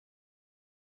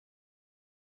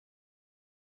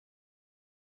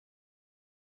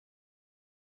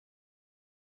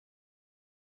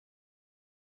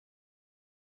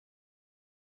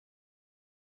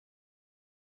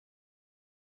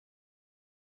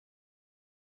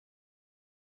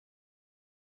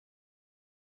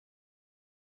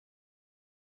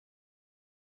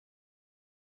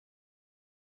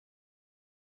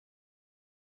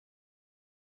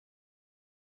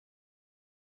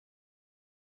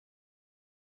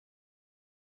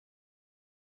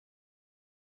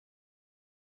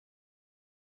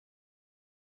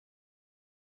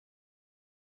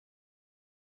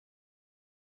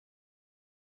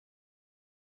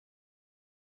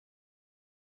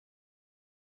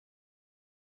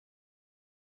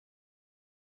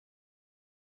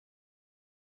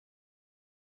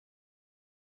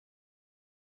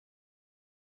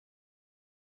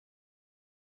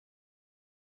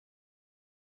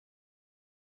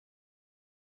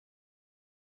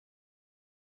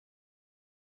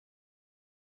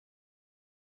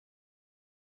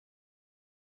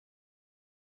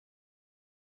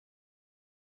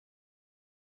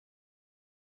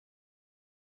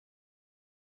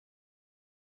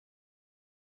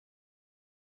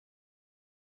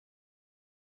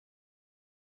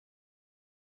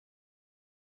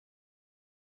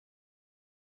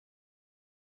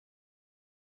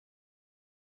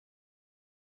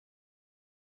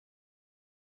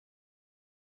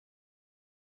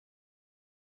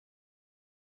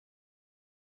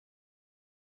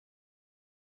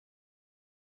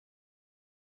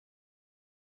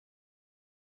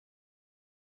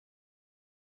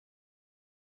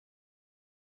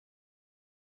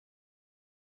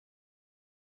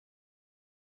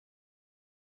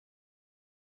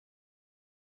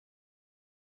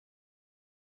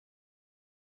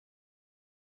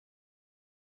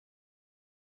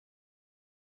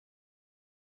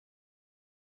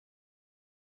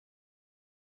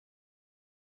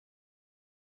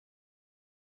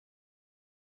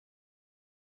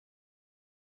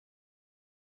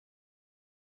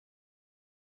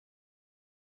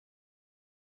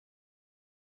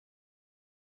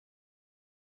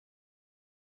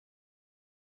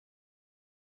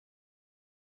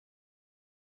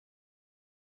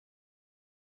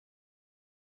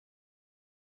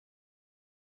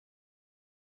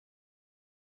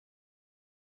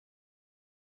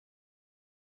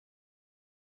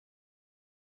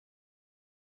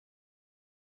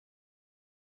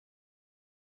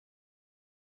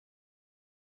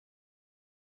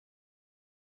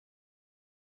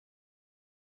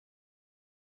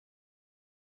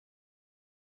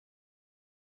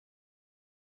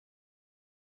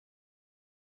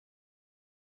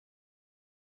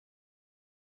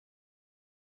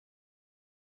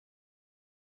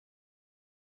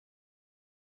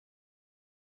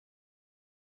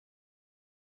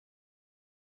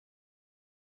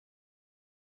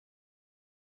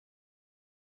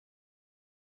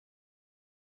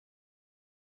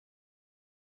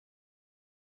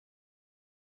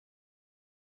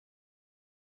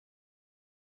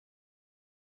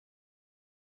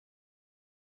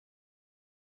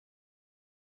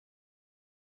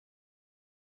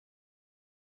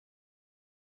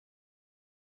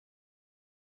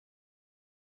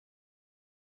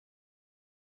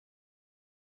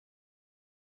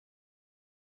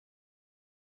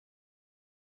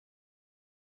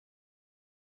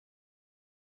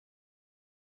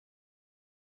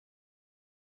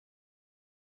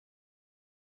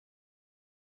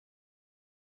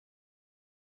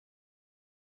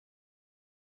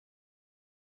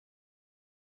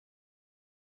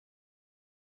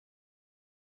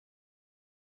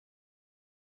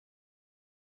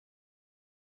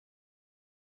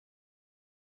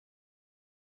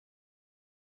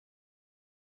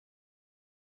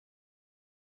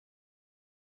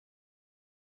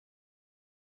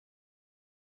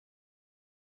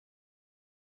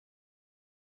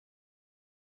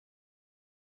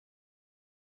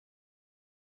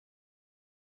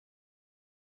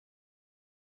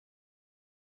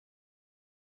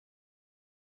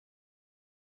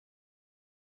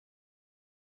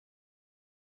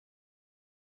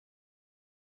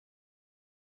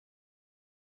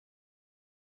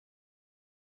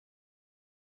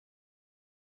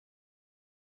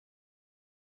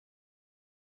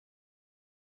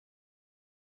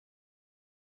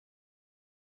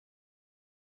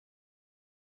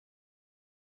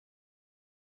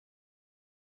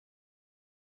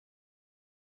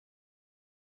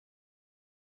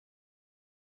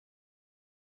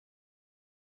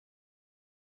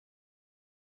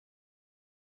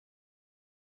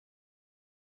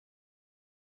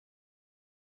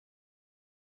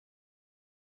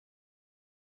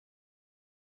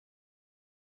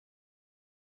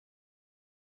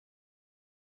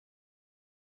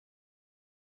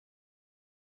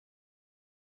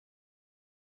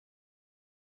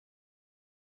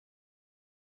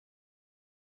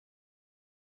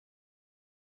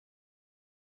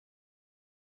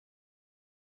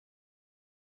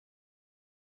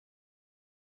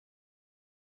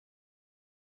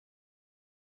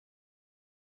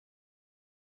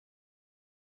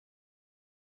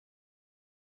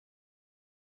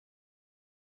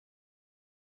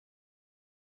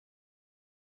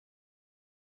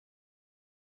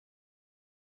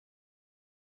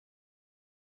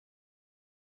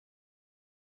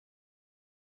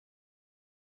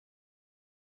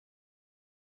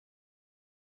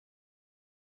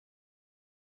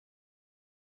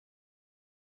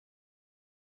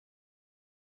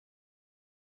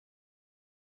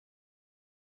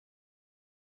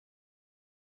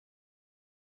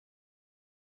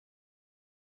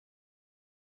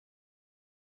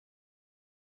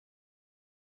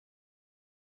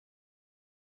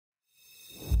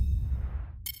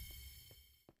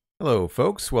Hello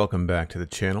folks, welcome back to the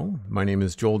channel. My name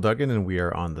is Joel Duggan and we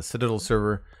are on the Citadel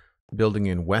server building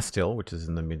in Westhill, which is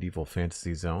in the medieval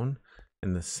fantasy zone.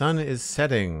 And the sun is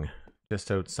setting just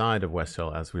outside of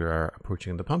Westhill as we are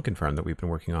approaching the pumpkin farm that we've been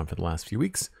working on for the last few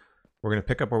weeks. We're going to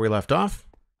pick up where we left off.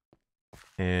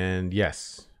 And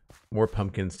yes, more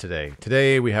pumpkins today.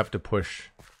 Today we have to push.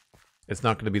 It's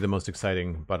not going to be the most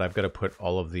exciting, but I've got to put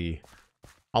all of the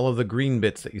green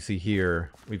bits that you see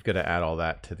here. We've got to add all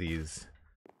that to these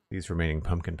remaining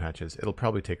pumpkin patches. It'll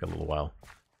probably take a little while.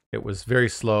 It was very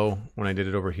slow when I did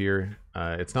it over here.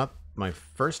 It's not my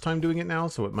first time doing it now,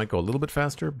 so it might go a little bit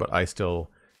faster, but I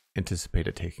still anticipate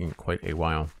it taking quite a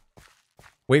while.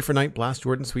 Wait for Night, Blast,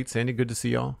 Jordan, SweetSandi, good to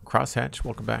see y'all. Crosshatch,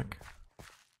 welcome back.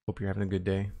 Hope you're having a good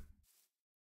day.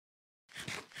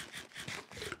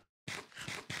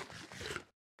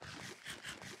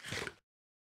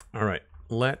 All right,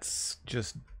 let's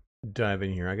just dive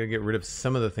in here. I gotta get rid of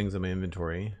some of the things in my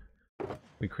inventory.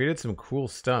 We created some cool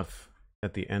stuff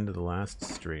at the end of the last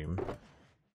stream. I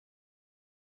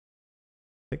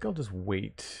think I'll just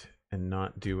wait and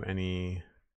not do any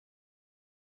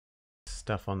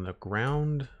stuff on the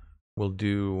ground. We'll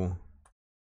do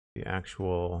the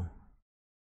actual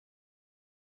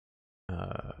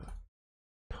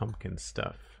pumpkin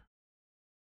stuff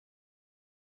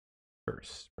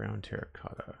first. Brown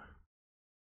terracotta.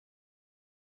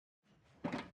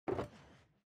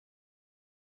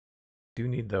 Do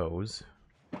need those.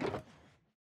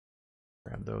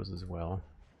 Grab those as well.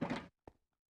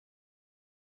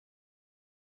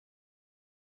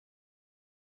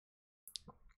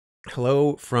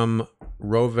 Hello from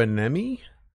Rovaniemi.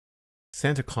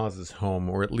 Santa Claus is home,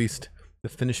 or at least the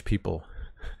Finnish people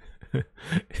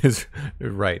is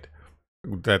right.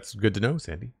 That's good to know,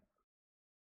 Sandy.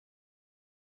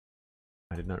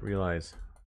 I did not realize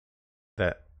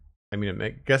that. I mean, I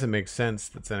guess it makes sense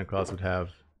that Santa Claus would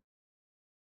have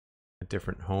a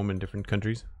different home in different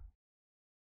countries.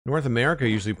 North America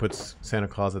usually puts Santa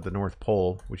Claus at the North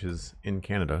Pole, which is in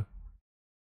Canada.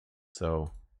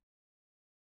 So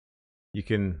you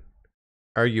can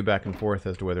argue back and forth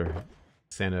as to whether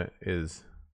Santa is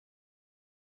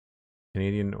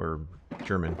Canadian or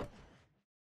German.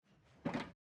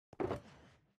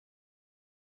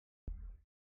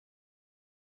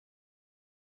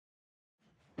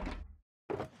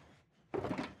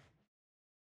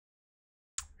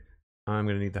 I'm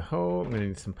going to need the hoe. I'm going to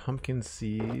need some pumpkin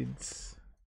seeds.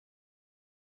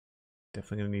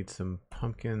 Definitely going to need some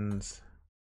pumpkins.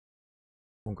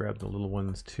 We'll grab the little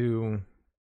ones too.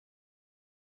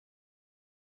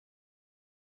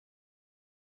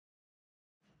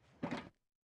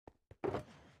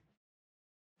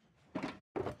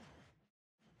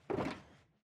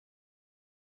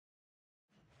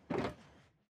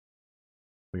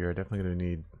 We are definitely going to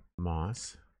need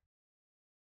moss.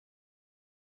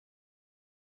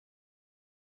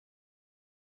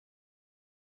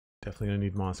 Definitely going to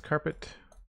need moss carpet.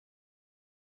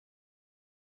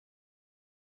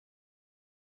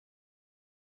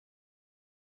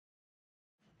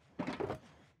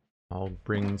 I'll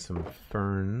bring some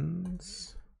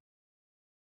ferns.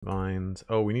 Vines.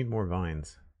 Oh, we need more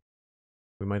vines.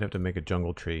 We might have to make a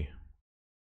jungle tree.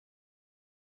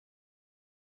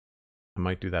 I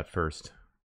might do that first.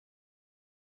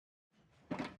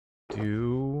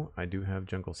 I do have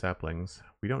jungle saplings.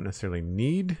 We don't necessarily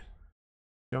need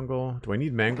jungle. Do I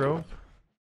need mangrove?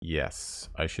 Yes,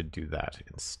 I should do that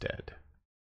instead.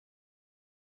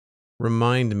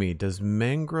 Remind me, does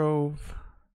mangrove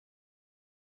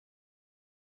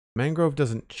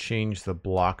doesn't change the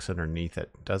blocks underneath it,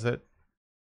 does it?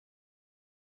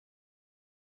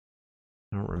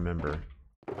 I don't remember.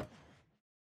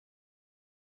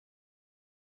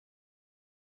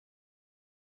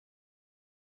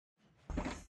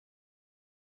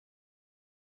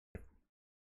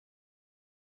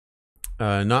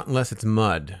 Not unless it's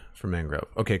mud for mangrove.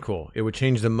 Okay, cool. It would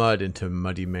change the mud into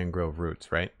muddy mangrove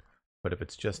roots, right? But if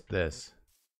it's just this,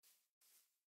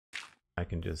 I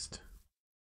can just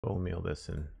bone meal this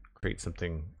and create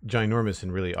something ginormous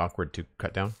and really awkward to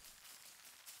cut down.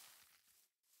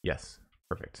 Yes,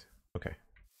 perfect. Okay.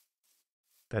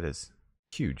 That is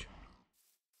huge.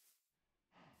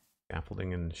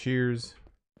 Scaffolding and shears.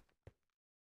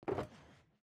 Does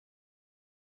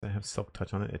that have silk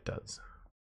touch on it? It does.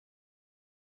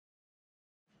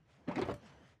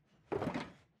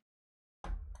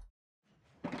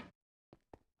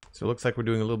 So it looks like we're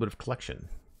doing a little bit of collection.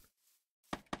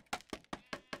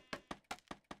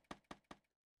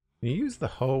 Can you use the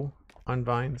hoe on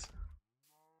vines?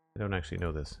 I don't actually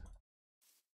know this.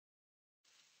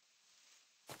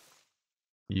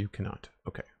 You cannot.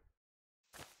 Okay.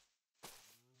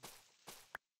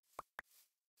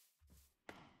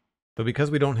 So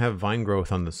because we don't have vine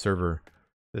growth on the server,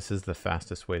 this is the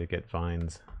fastest way to get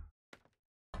vines.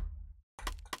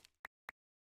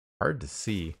 Hard to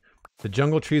see. The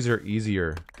jungle trees are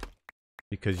easier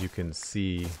because you can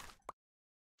see...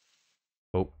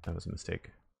 Oh, that was a mistake.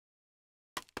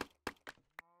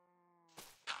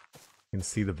 You can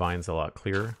see the vines a lot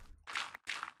clearer.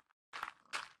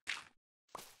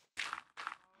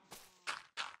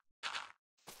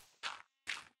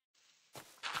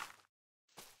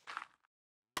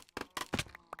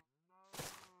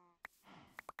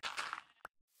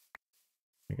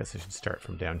 I guess I should start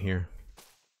from down here.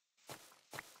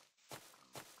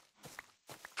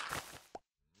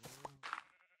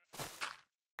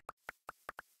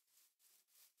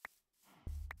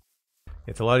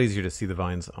 It's a lot easier to see the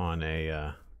vines on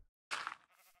a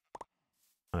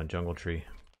jungle tree.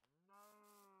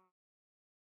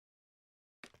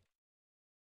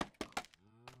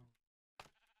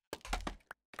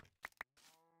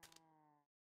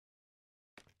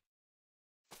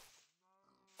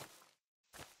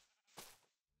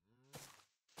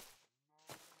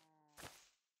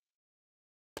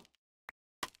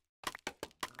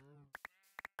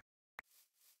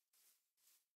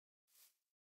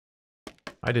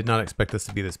 I did not expect this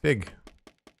to be this big.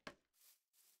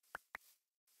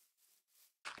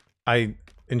 I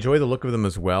enjoy the look of them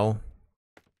as well,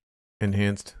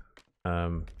 enhanced,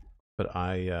 but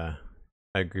I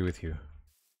agree with you.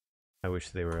 I wish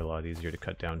they were a lot easier to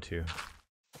cut down too.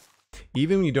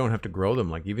 Even when you don't have to grow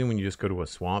them, like even when you just go to a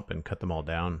swamp and cut them all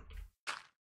down,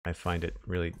 I find it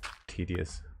really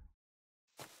tedious.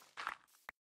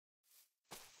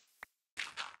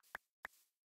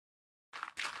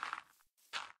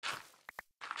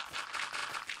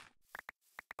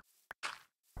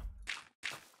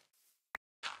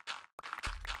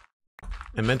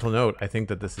 And mental note, I think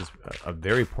that this is a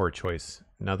very poor choice.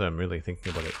 Now that I'm really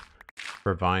thinking about it,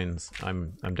 for vines,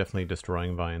 I'm definitely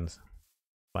destroying vines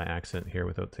by accident here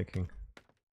without thinking.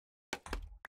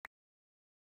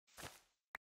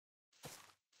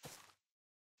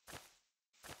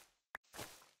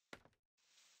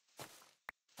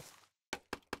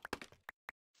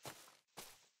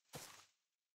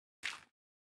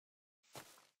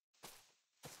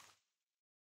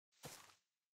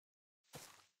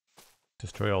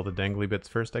 Destroy all the dangly bits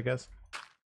first, I guess.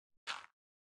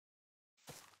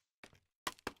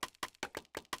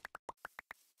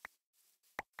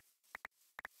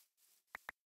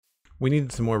 We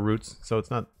need some more roots, so it's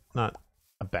not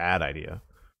a bad idea.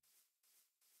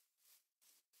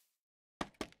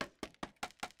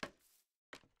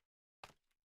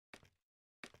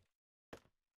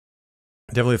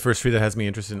 Definitely the first tree that has me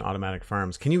interested in automatic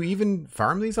farms. Can you even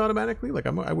farm these automatically? Like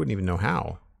I wouldn't even know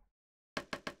how.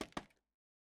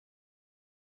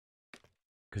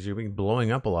 Because you're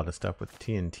blowing up a lot of stuff with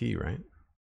TNT, right?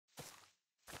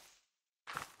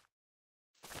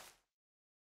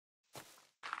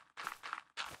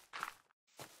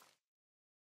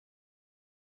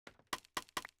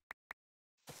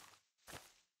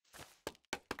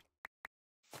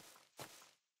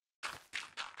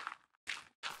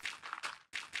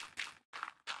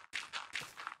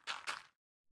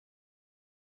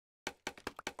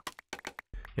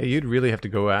 Yeah, you'd really have to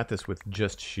go at this with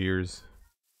just shears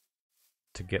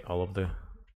to get all of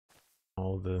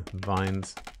the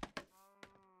vines.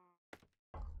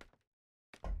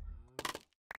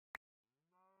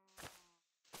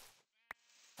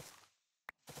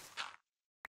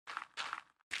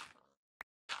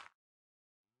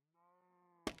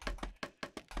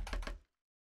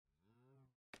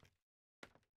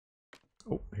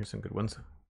 Oh, here's some good ones.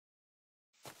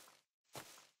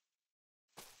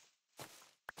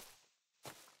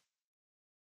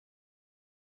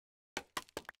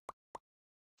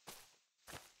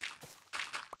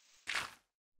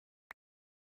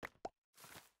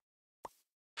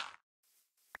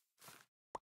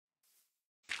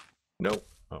 Nope.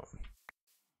 Oh.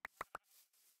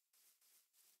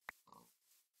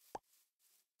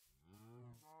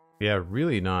 Yeah,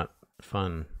 really not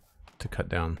fun to cut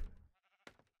down.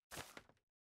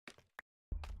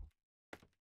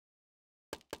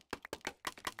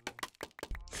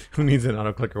 Who needs an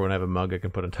auto clicker when I have a mug I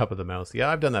can put on top of the mouse? Yeah,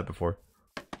 I've done that before.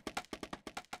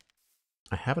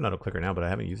 I have an auto clicker now, but I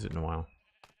haven't used it in a while.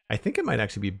 I think it might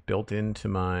actually be built into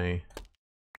my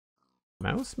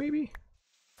mouse, maybe?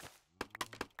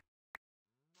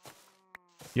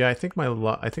 Yeah, I think my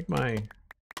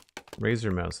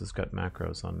Razer mouse has got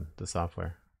macros on the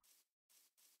software.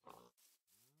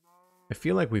 I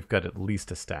feel like we've got at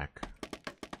least a stack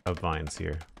of vines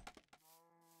here.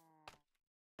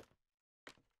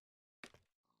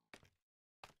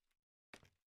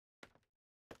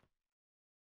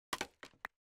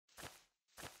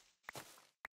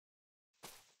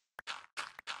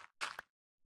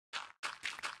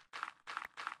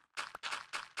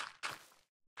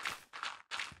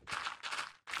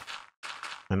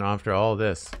 And after all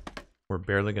this, we're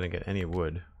barely going to get any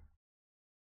wood.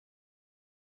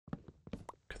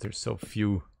 Because there's so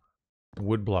few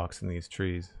wood blocks in these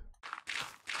trees.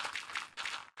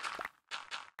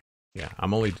 Yeah,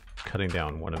 I'm only cutting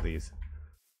down one of these.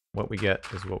 What we get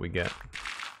is what we get.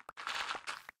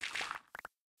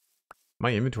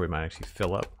 My inventory might actually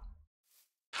fill up.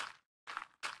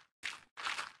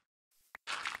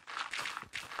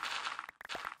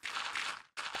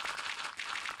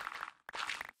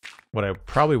 What I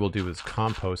probably will do is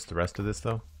compost the rest of this,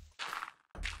 though.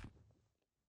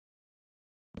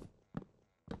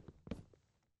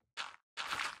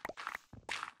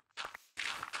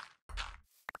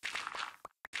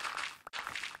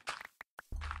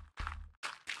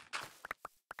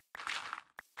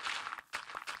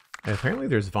 And apparently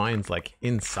there's vines, like,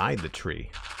 inside the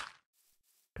tree.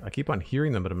 I keep on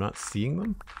hearing them, but I'm not seeing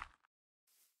them.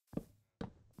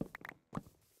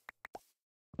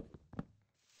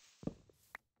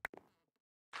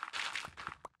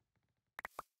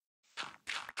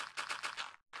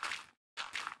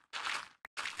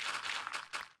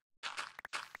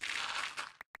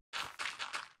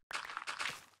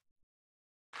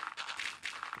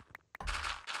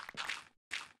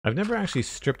 I've never actually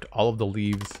stripped all of the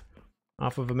leaves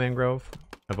off of a mangrove.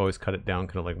 I've always cut it down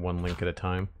kind of like one link at a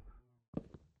time.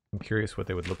 I'm curious what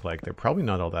they would look like. They're probably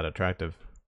not all that attractive.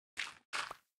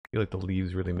 I feel like the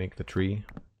leaves really make the tree.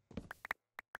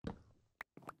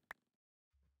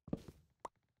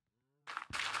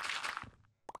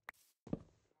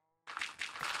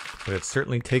 But it's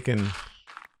certainly taken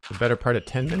the better part of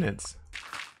 10 minutes.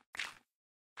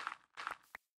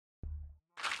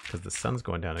 Because the sun's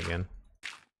going down again.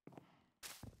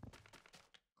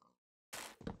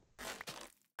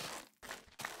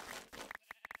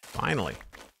 Finally.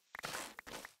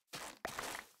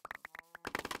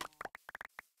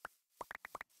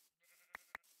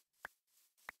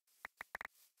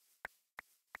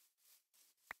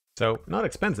 So, not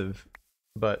expensive,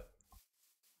 but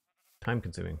time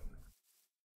consuming.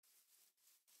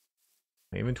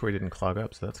 My inventory didn't clog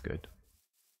up, so that's good.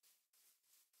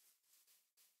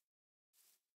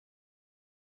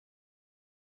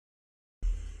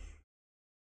 It'd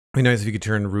be nice if you could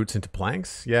turn roots into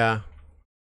planks. Yeah.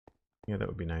 Yeah, that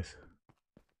would be nice.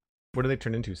 What do they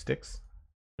turn into? Sticks?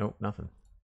 Nope, nothing.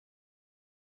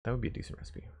 That would be a decent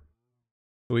recipe.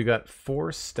 So we got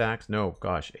 4 stacks. No,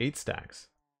 gosh, 8 stacks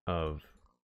of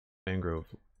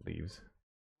mangrove leaves.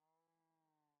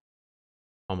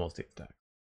 Almost 8 stacks.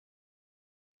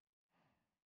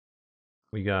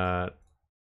 We got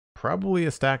probably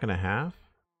a stack and a half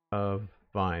of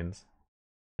vines.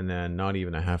 And then not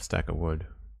even a half stack of wood.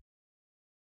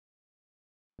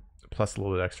 Plus a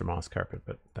little bit extra moss carpet,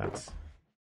 but that's...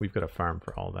 We've got a farm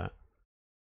for all that.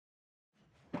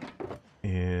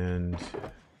 And...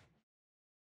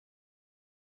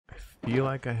 I feel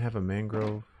like I have a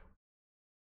mangrove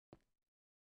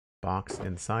box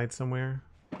inside somewhere.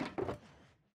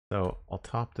 So I'll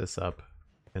top this up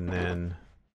and then...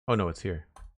 Oh no, it's here.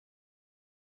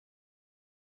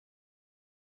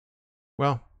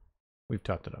 Well, we've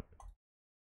topped it up.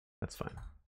 That's fine.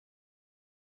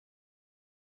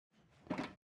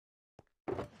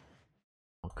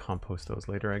 I'll compost those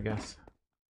later, I guess.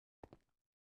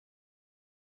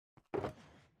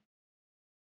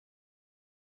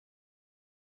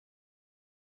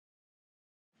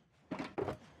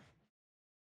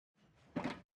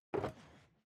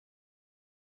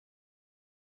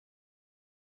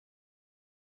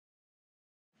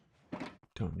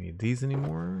 Don't need these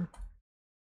anymore.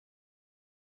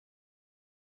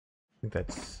 I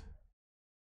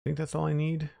think that's all I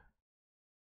need.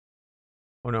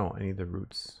 Oh no, I need the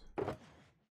roots.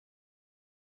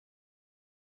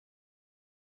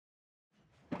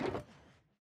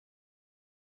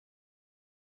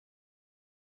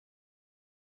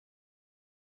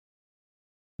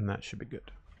 And that should be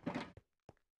good.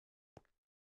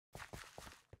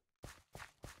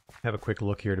 Have a quick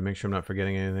look here to make sure I'm not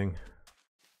forgetting anything.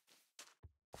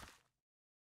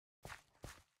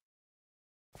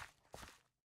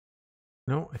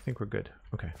 No, I think we're good.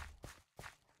 Okay.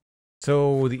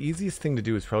 So the easiest thing to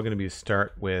do is probably going to be to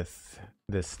start with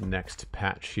this next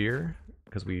patch here,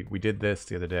 because we did this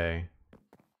the other day.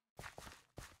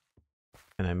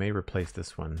 And I may replace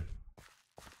this one.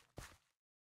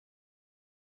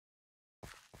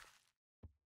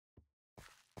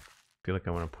 I feel like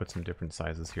I want to put some different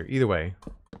sizes here. Either way,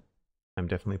 I'm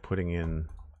definitely putting in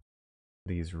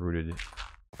these rooted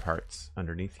parts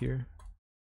underneath here.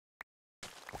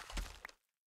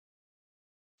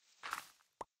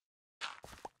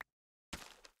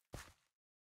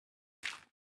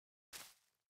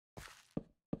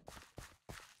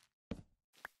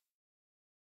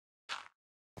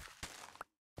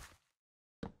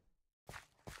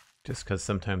 just because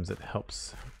sometimes it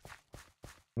helps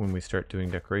when we start doing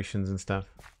decorations and stuff.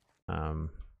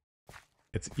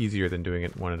 It's easier than doing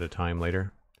it one at a time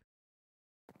later.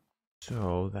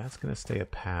 So that's going to stay a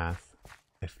path.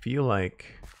 I feel like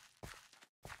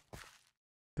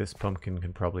this pumpkin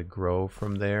can probably grow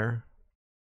from there.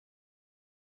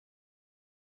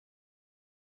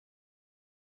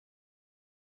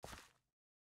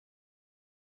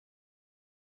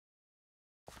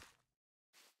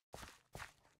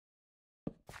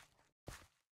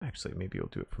 Actually, maybe we'll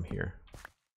do it from here.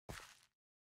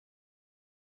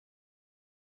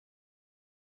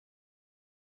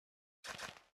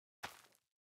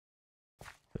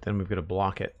 But then we've got to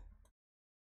block it.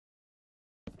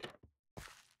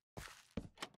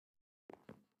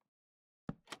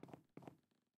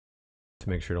 To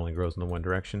make sure it only grows in the one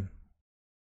direction.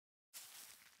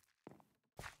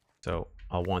 So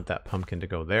I'll want that pumpkin to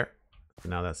go there.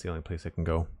 Now that's the only place it can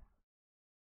go.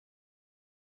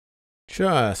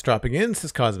 Just dropping in,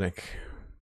 says Cosmic.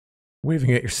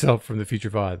 Waving at yourself from the future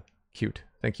VOD. Cute.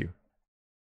 Thank you.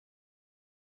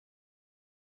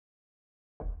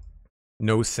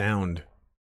 No sound.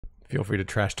 Feel free to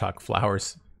trash talk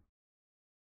flowers.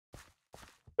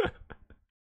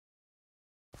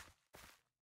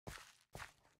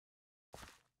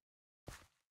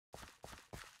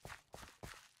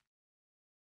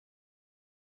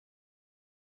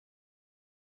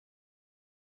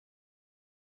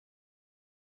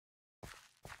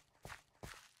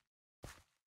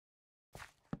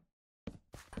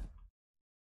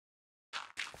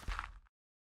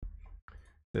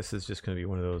 This is just going to be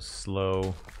one of those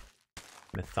slow,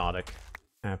 methodic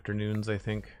afternoons, I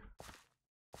think.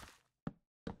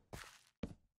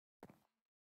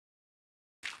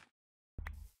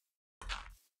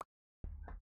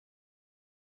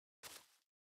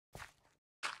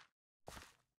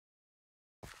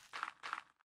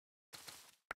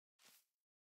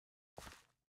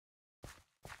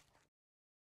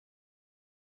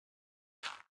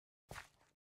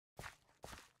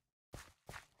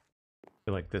 I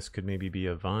feel like this could maybe be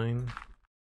a vine.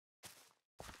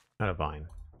 Not a vine.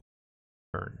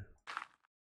 Fern.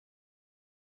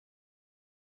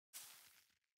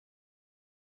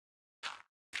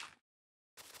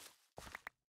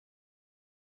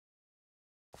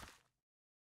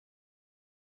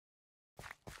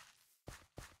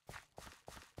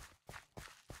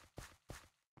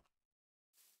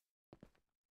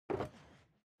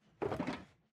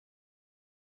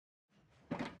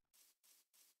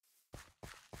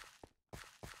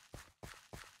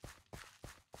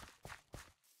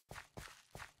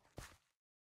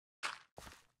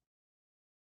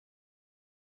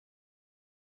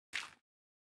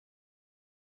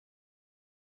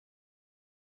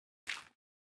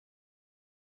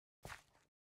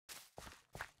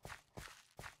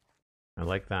 I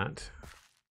like that.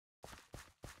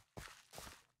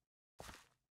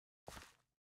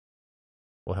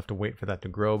 We'll have to wait for that to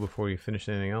grow before we finish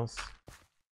anything else.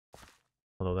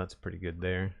 Although that's pretty good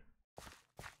there.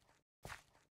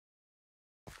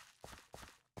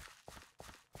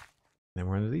 Then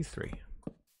we're under these three.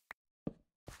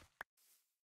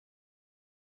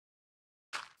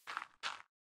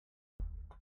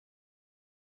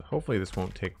 Hopefully this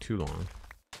won't take too long.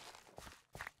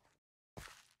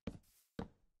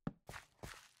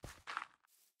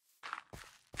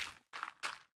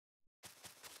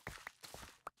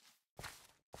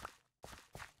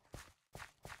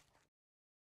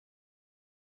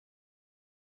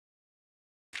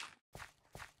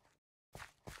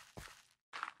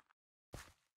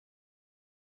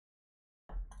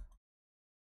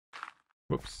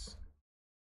 Whoops.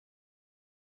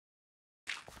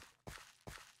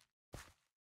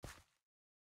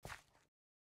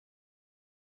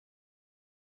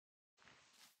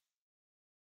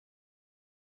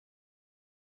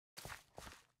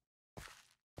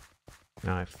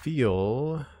 Now I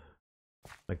feel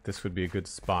like this would be a good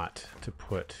spot to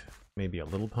put maybe a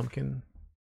little pumpkin.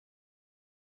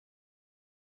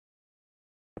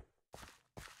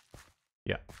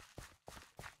 Yeah.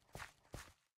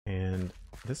 And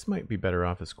this might be better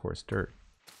off as coarse dirt.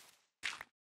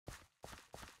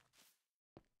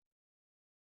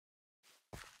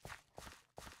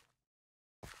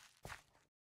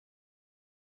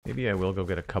 Maybe I will go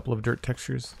get a couple of dirt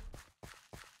textures.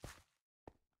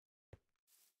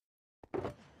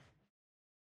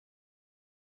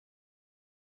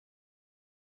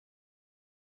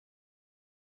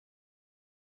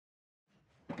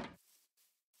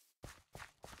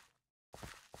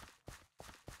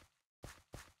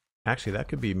 Actually, that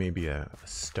could be maybe a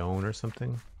stone or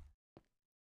something.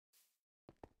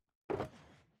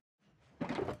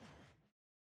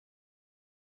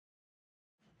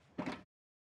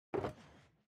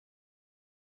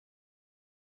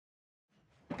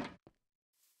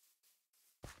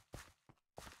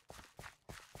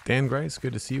 Dan Grice,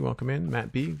 good to see you. Welcome in.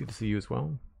 Matt B, good to see you as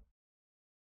well.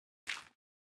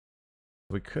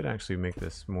 We could actually make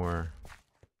this more,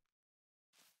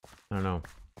 I don't know.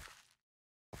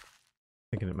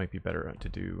 Thinking it might be better to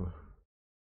do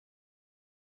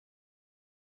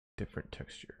different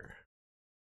texture.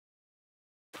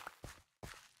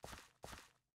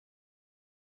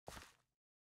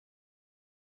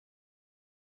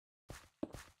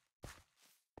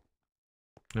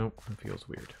 Nope, it feels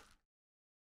weird.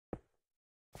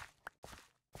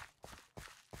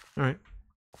 All right,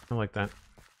 I like that.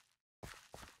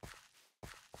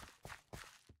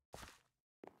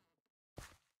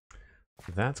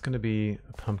 That's going to be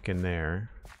a pumpkin there.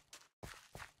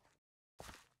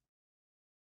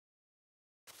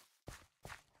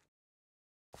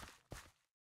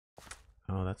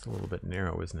 Oh, that's a little bit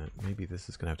narrow, isn't it? Maybe this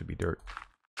is going to have to be dirt.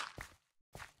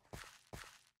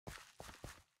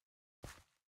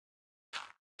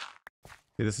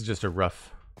 See, this is just a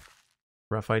rough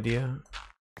idea.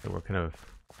 So we're kind of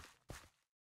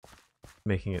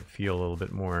making it feel a little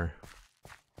bit more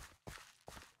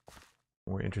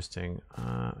interesting.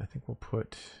 I think we'll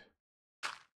put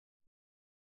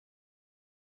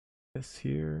this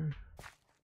here.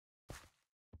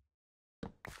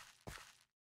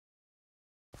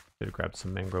 Should have grabbed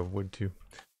some mangrove wood too.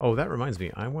 Oh, that reminds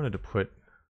me. I think I wanted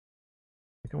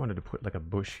to put like a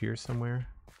bush here somewhere.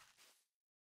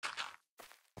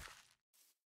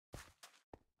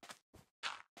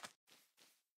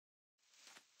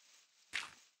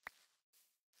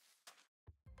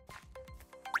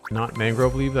 Not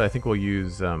mangrove leaf, I think we'll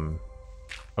use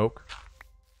oak,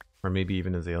 or maybe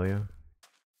even azalea.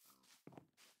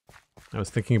 I was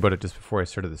thinking about it just before I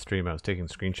started the stream. I was taking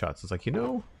screenshots. I was like, you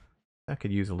know, I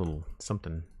could use a little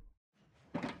something.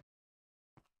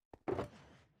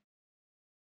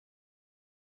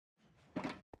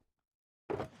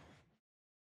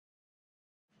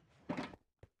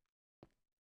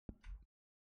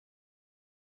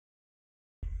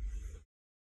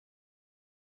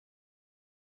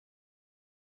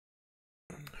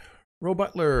 Ro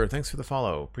Butler, thanks for the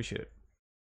follow. Appreciate it.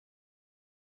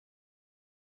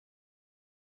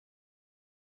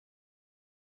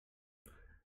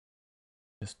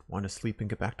 Just want to sleep and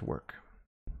get back to work.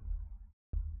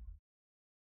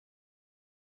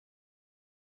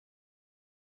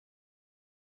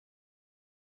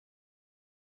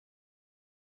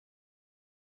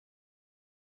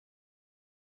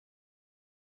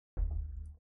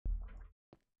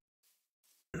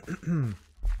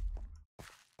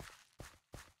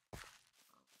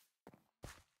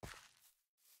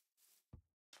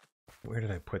 Where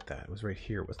did I put that? It was right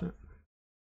here, wasn't it?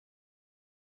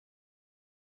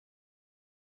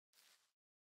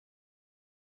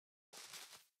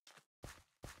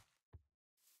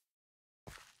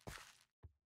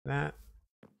 That.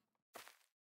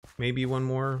 Maybe one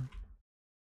more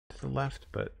to the left,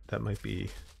 but that might be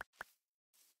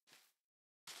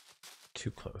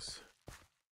too close.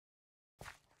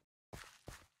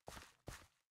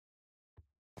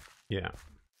 Yeah.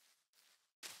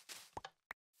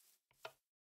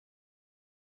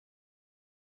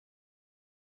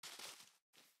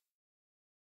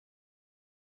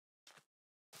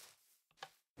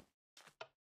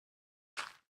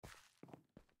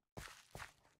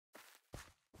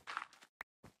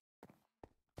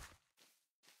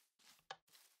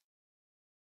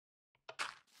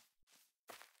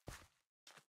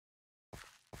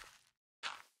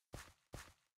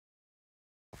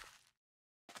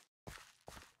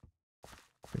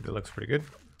 I think that looks pretty good.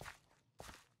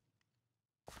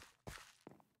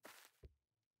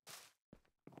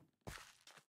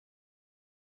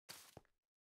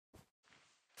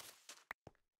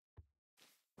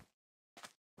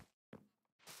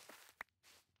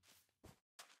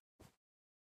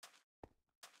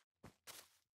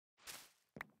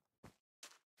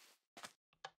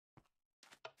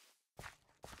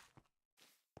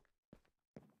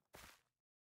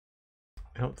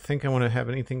 I don't think I want to have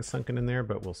anything sunken in there,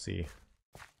 but we'll see.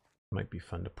 Might be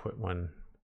fun to put one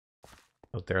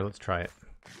out there. Let's try it.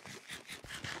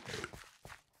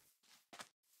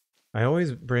 I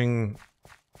always bring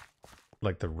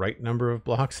like the right number of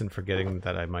blocks and forgetting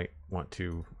that I might want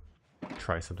to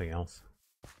try something else.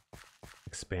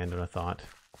 Expand on a thought.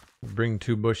 Bring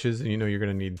 2 bushes and you know you're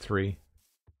going to need 3.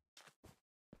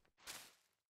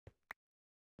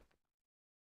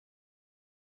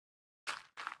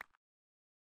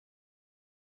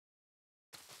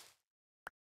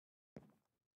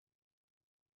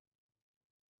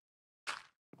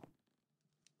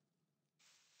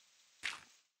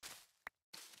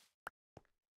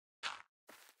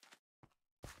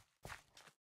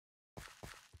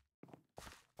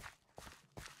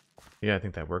 Yeah, I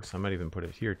think that works. I might even put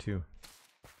it here too.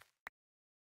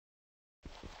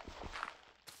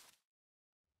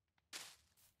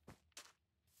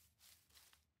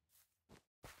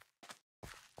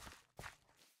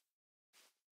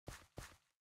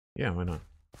 Yeah, why not?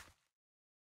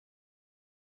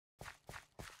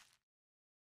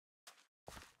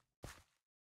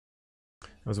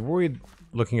 I was worried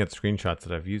looking at screenshots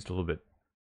that I've used a little bit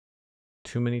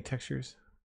too many textures.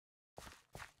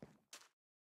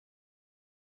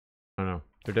 I don't know.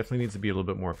 There definitely needs to be a little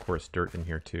bit more coarse dirt in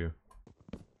here too.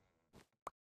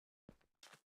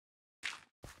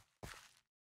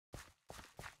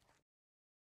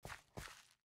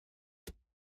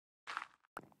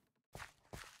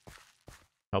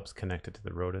 Helps connect it to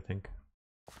the road, I think.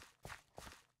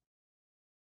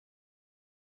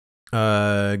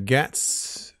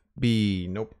 Gatsby,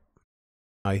 nope.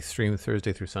 I stream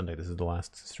Thursday through Sunday. This is the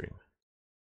last stream.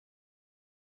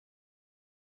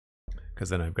 Because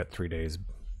then I've got 3 days.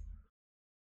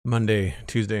 Monday,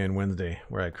 Tuesday, and Wednesday,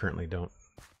 where I currently don't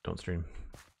stream.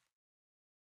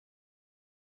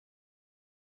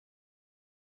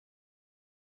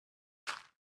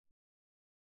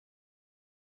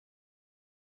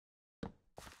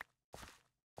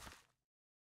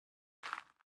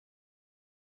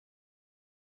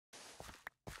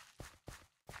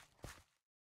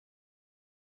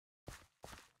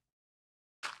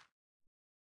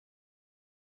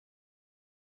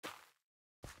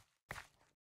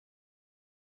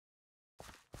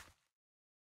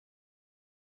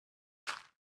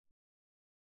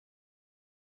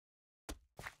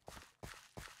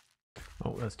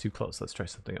 Oh, that's too close. Let's try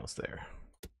something else there.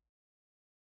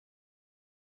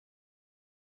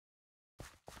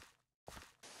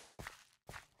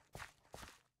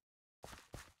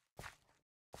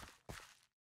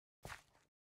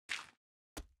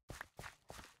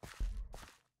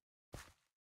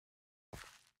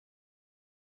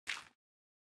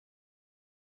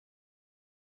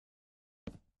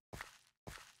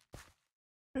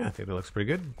 Yeah, I think that looks pretty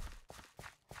good.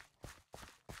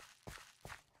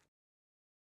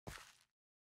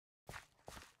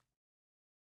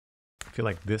 I feel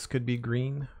like this could be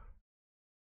green.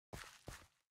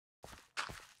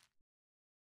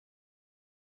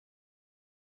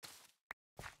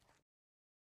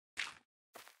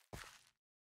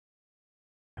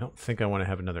 I don't think I want to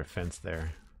have another fence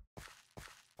there.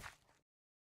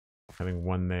 Having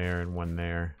one there and one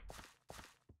there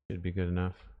should be good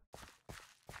enough.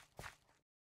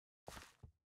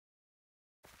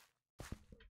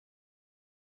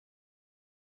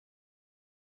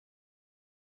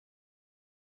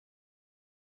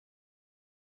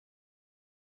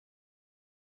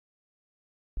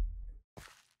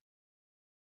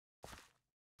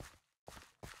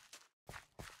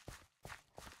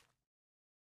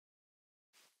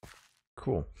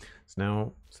 Cool. So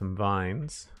now some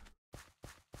vines,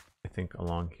 I think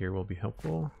along here will be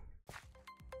helpful.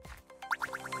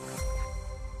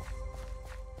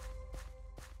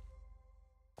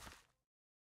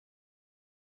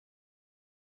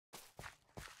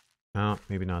 Oh,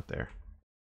 maybe not there.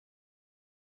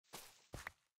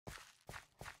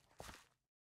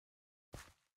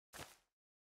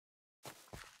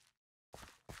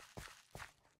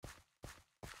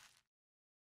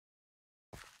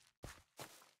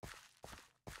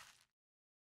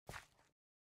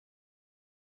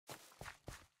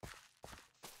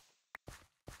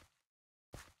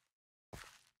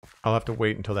 I'll have to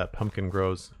wait until that pumpkin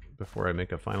grows before I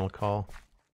make a final call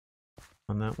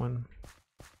on that one.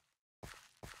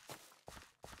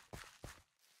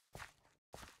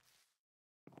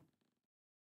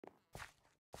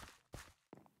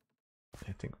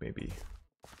 I think maybe.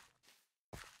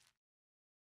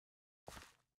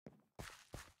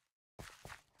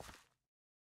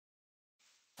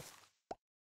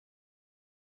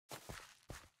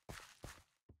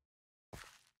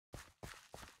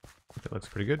 That looks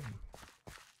pretty good.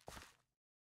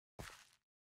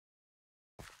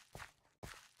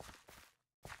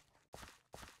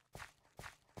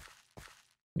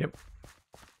 Yep.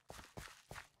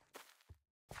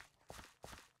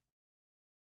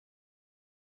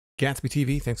 Gatsby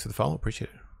TV, thanks for the follow. Appreciate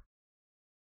it.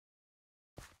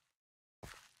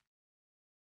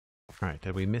 All right,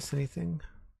 did we miss anything?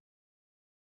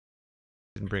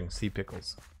 Didn't bring sea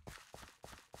pickles.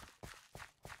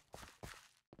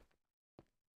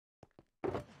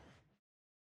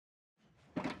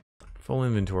 Full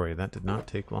inventory. That did not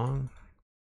take long.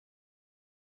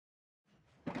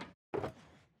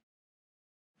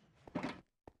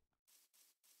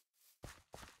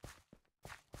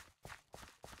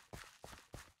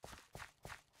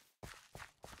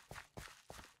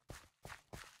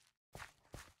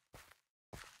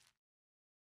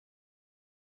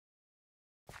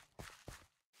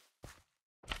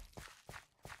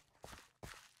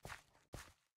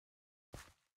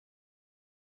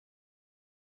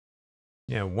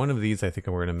 Yeah, one of these I think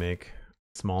we're going to make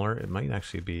smaller. It might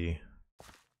actually be,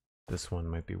 this one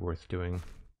might be worth doing.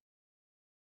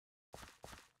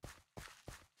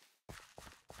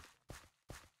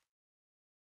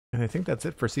 And I think that's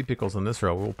it for sea pickles on this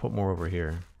row. We'll put more over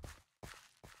here.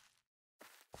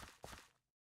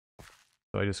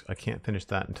 So I can't finish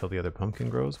that until the other pumpkin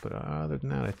grows, but other than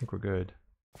that, I think we're good.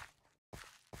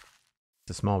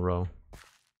 It's a small row.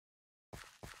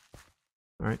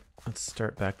 All right, let's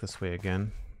start back this way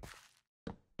again.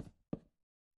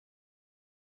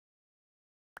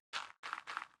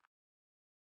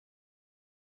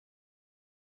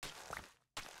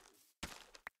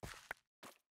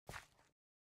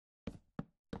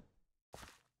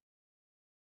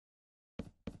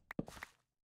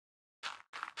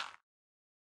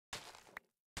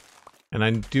 And I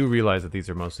do realize that these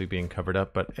are mostly being covered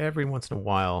up, but every once in a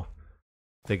while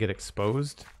they get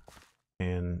exposed,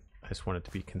 and I just want it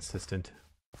to be consistent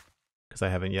because I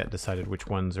haven't yet decided which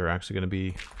ones are actually going to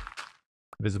be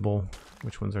visible,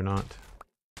 which ones are not.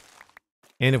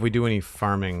 And if we do any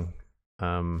farming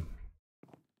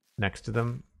next to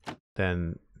them,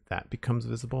 then that becomes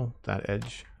visible, that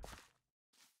edge.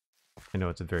 I know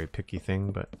it's a very picky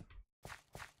thing, but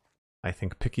I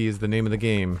think picky is the name of the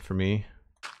game for me.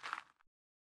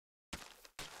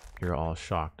 You're all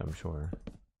shocked, I'm sure.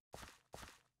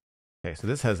 Okay, so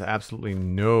this has absolutely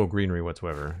no greenery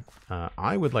whatsoever.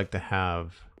 I would like to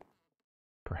have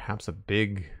perhaps a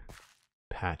big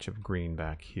patch of green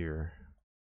back here.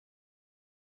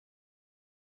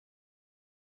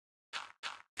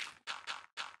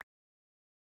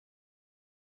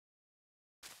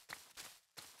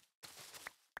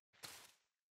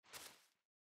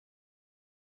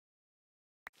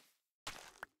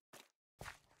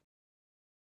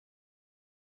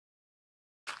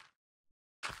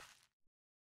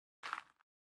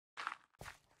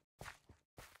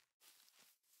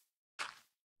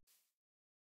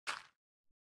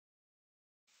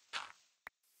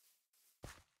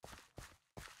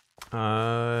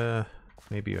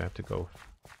 Maybe you have to go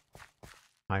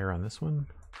higher on this one.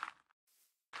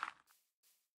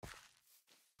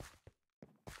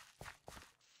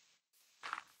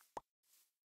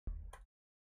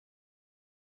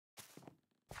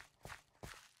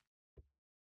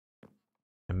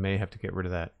 I may have to get rid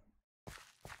of that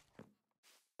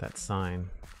sign.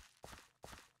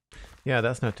 Yeah,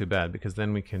 that's not too bad because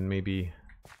then we can maybe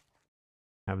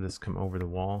have this come over the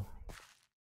wall.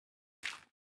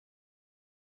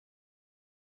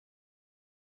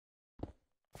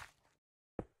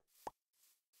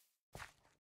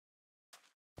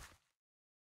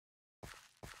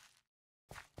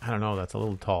 I don't know, that's a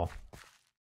little tall.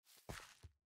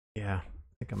 Yeah, I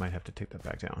think I might have to take that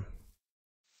back down.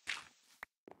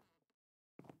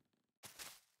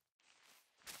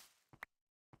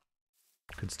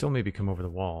 Could still maybe come over the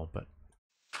wall, but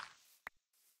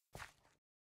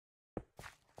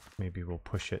maybe we'll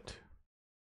push it.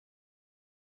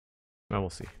 Well,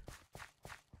 we'll see.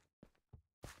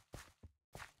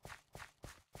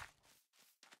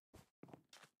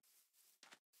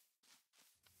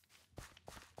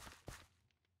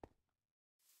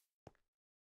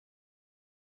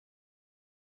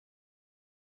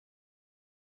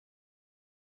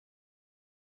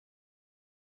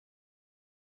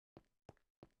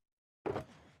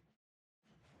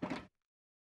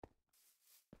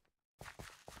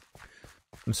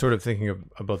 I'm sort of thinking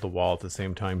about the wall at the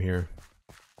same time here.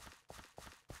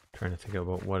 Trying to think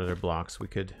about what other blocks we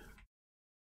could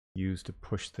use to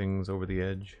push things over the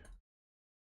edge.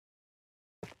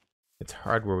 It's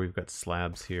hard where we've got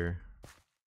slabs here.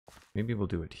 Maybe we'll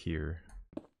do it here.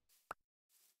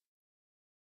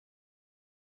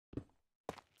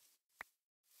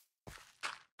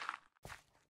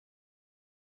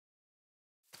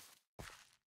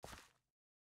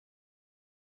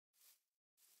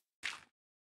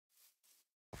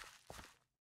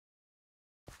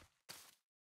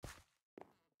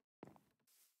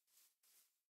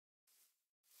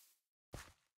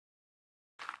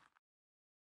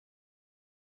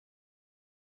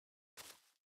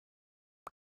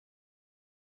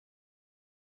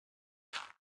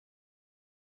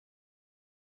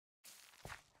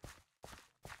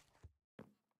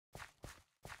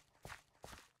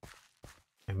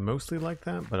 I mostly like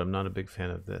that, but I'm not a big fan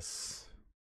of this.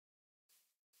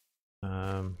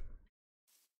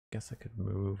 Guess I could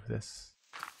move this.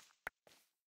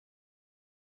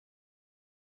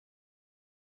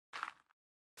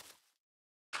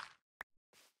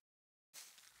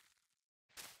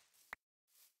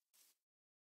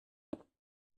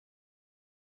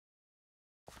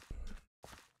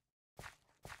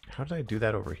 How did I do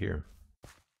that over here?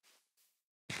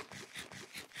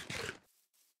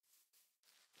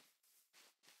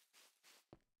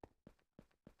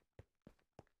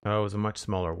 Oh, it was a much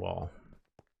smaller wall.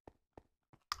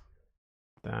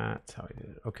 That's how I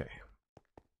did it. Okay.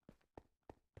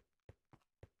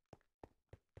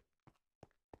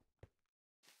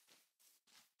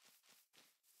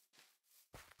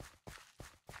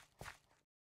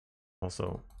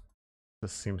 Also,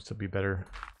 this seems to be better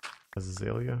as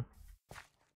azalea.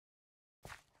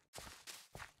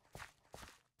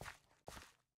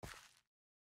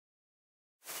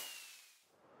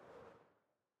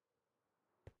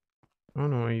 Oh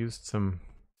no, I used some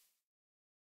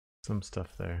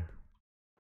stuff there.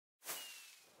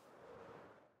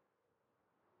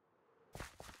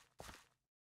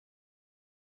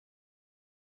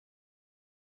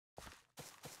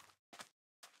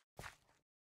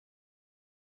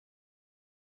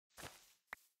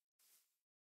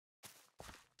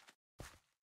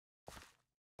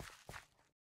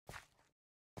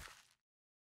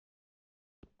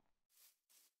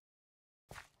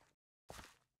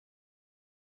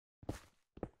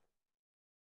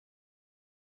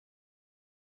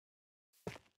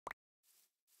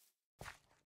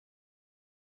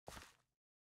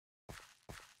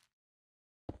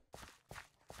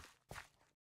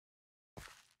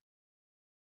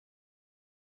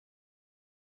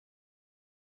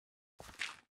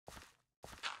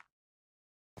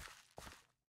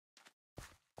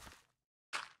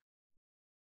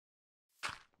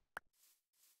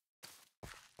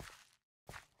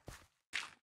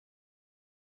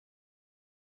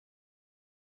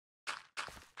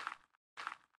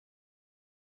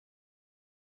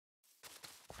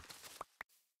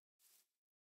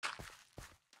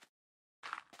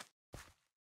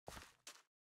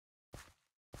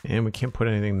 And we can't put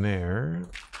anything there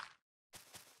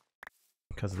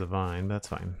because of the vine. That's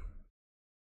fine.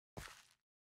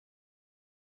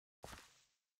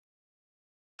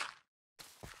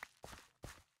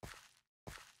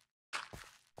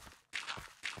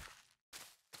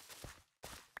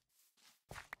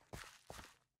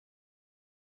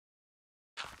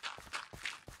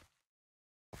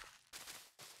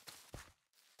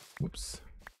 Whoops.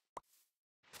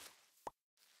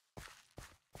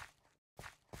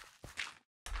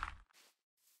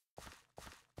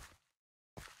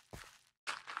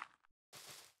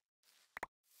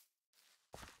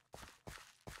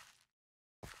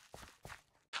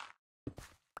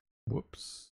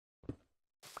 Whoops.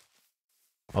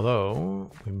 Although,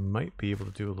 we might be able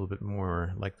to do a little bit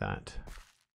more like that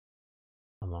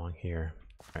along here.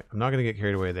 All right, I'm not going to get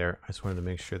carried away there. I just wanted to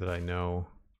make sure that I know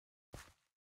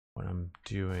what I'm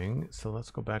doing. So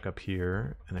let's go back up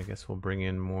here, and I guess we'll bring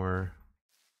in more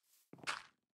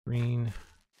green.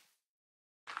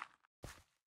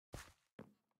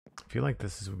 I feel like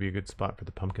this would be a good spot for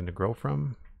the pumpkin to grow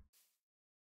from.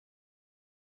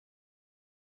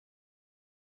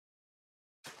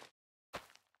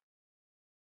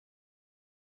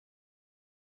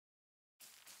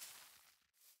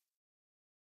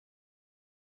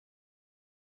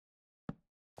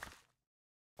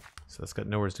 So that's got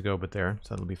nowhere to go but there,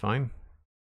 so that'll be fine.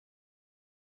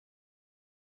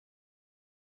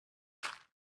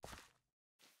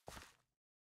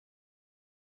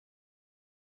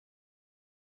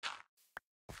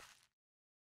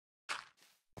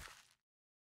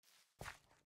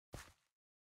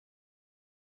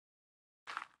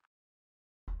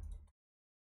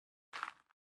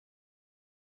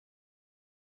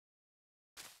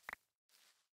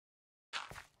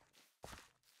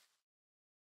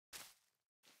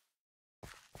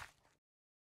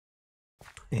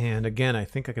 And again, I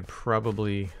think I could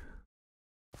probably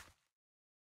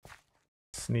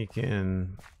sneak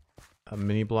in a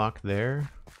mini block there.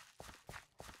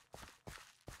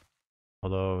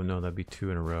 Although, no, that'd be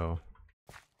 2 in a row.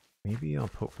 Maybe I'll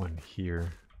put one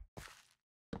here.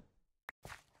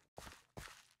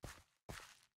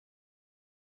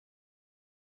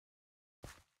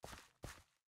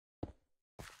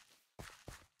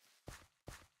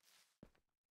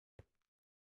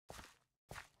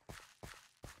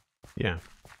 Yeah.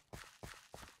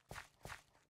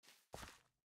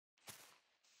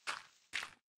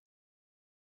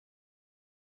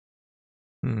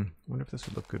 Wonder if this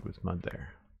would look good with mud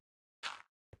there.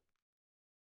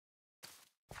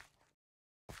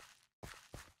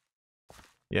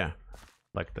 Yeah,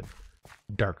 like the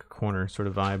dark corner sort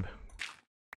of vibe.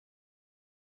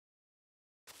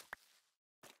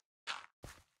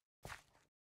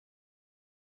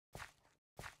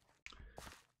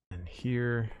 And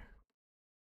here,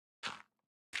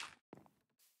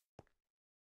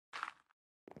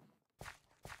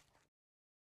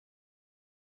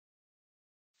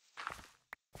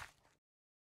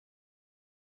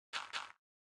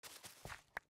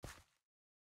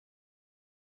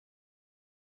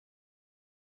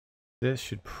 This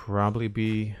should probably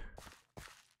be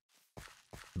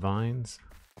vines.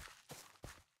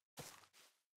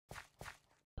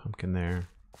 Pumpkin there.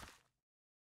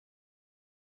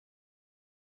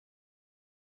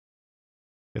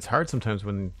 It's hard sometimes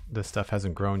when this stuff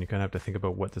hasn't grown. You kind of have to think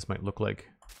about what this might look like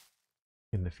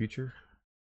in the future.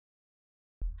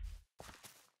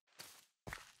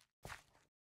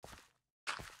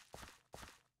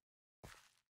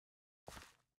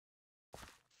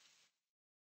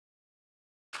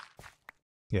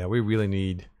 Yeah, we really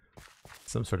need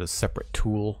some sort of separate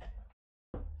tool.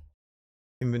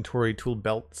 Inventory, tool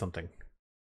belt, something.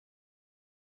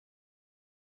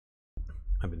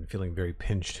 I've been feeling very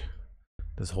pinched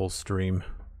this whole stream.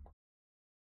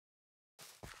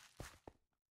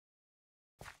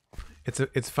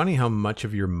 It's funny how much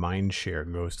of your mind share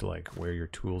goes to like where your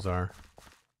tools are.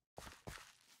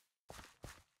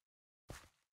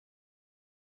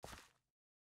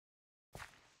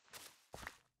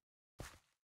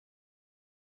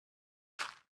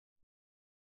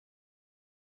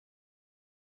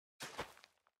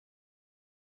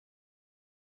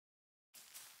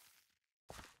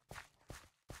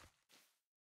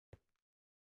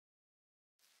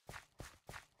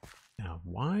 Now,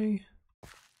 why?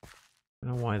 I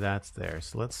don't know why that's there,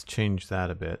 so let's change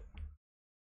that a bit.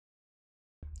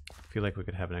 I feel like we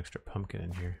could have an extra pumpkin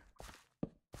in here.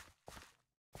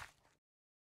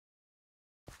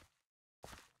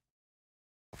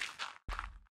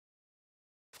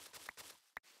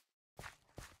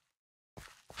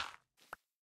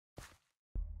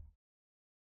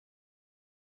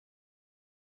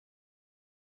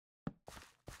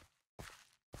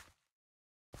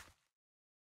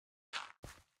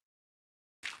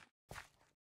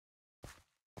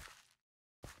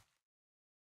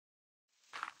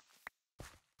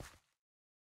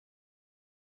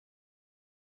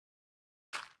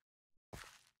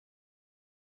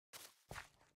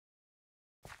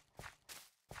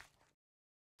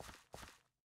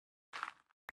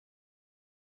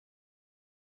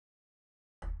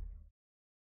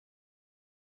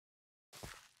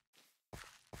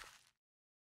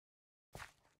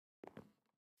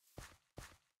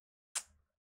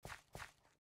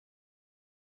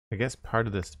 I guess part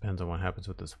of this depends on what happens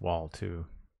with this wall too.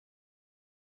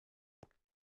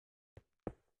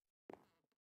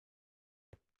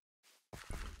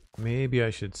 Maybe I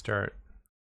should start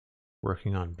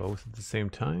working on both at the same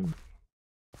time.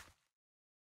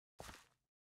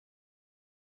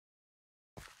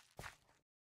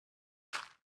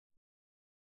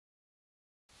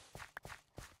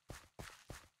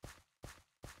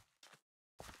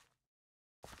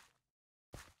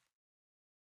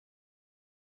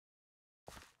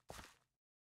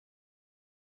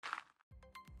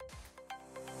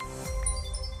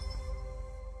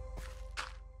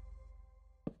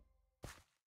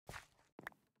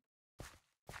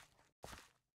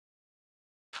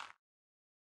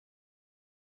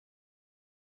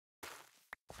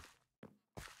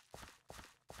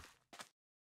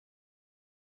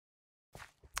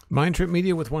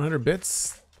 MindTripMedia with 100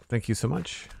 bits. Thank you so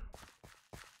much.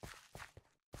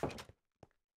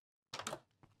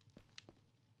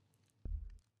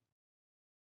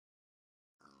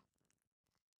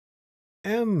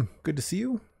 Good to see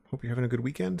you. Hope you're having a good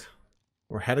weekend.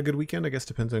 Or had a good weekend, I guess,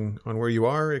 depending on where you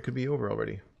are. It could be over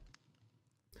already.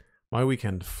 My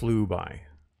weekend flew by.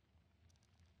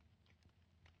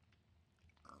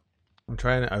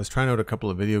 I was trying out a couple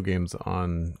of video games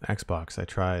on Xbox. I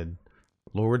tried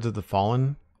Lords of the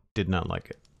Fallen, did not like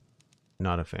it.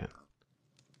 Not a fan.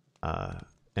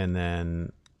 And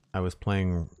then I was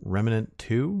playing Remnant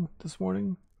 2 this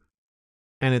morning.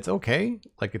 And it's okay.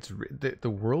 Like, the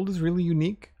world is really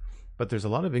unique, but there's a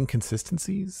lot of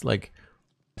inconsistencies. Like,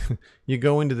 you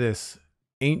go into this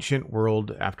ancient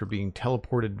world after being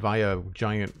teleported via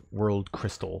giant world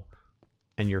crystal,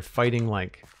 and you're fighting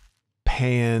like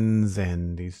pans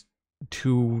and these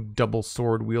two double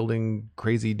sword wielding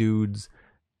crazy dudes,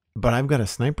 but I've got a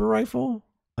sniper rifle.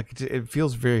 Like, it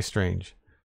feels very strange.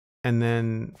 And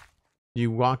then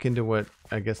you walk into what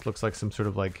I guess looks like some sort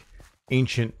of like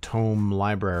ancient tome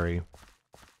library,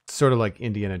 sort of like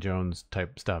Indiana Jones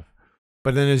type stuff.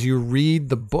 But then as you read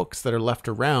the books that are left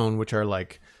around, which are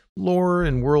like lore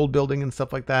and world building and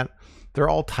stuff like that, they're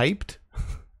all typed.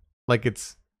 Like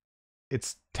it's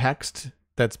text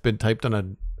that's been typed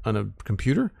on a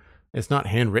computer. It's not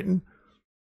handwritten,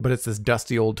 but it's this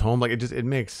dusty old tome. Like, it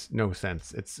makes no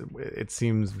sense. It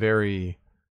seems very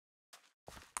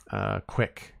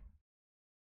quick.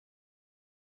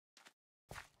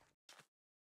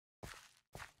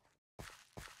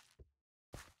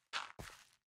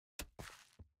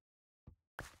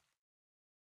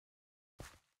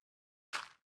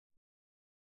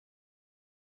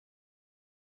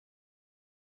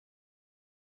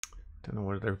 Don't know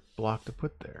what other block to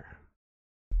put there.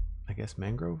 I guess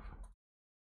mangrove?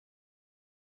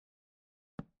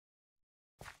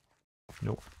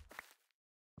 Nope.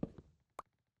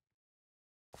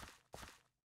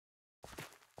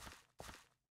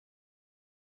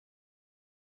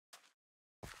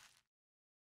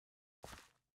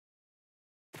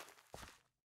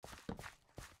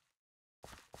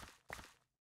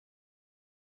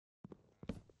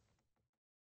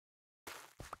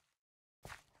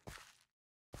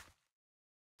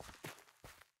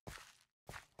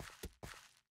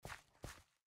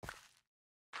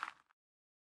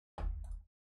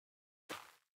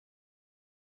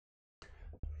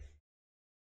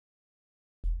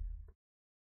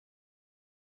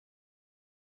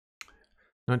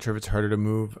 Not sure if it's harder to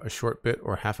move a short bit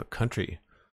or half a country.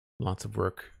 Lots of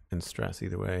work and stress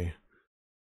either way.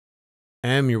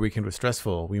 Your weekend was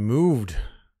stressful. We moved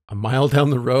a mile down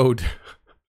the road.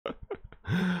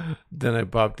 Then I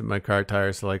popped my car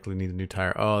tire, so likely need a new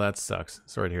tire. Oh, that sucks.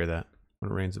 Sorry to hear that.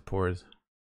 When it rains, it pours.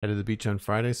 Headed to the beach on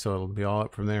Friday, so it'll be all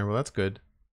up from there. Well, that's good.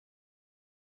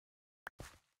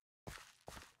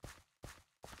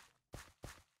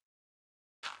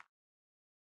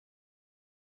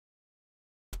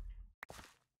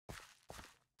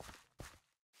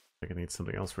 I think I need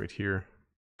something else right here.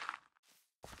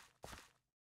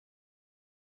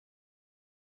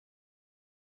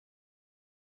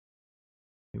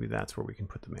 Maybe that's where we can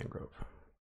put the mangrove.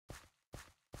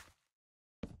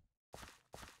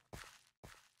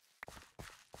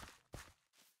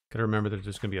 Gotta remember that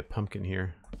there's gonna be a pumpkin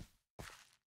here.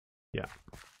 Yeah.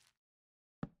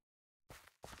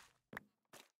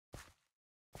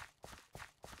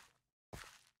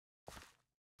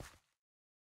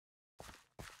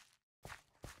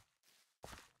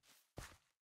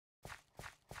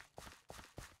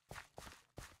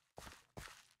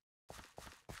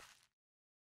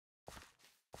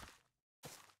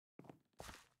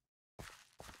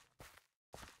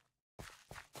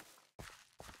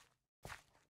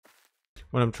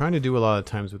 What I'm trying to do a lot of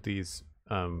times with these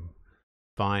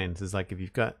vines is like if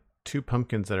you've got two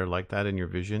pumpkins that are like that in your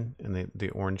vision and the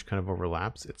orange kind of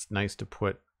overlaps, it's nice to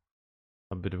put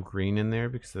a bit of green in there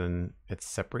because then it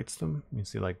separates them. You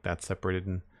see like that's separated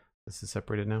and this is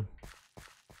separated now.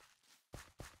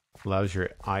 Allows your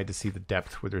eye to see the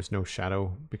depth where there's no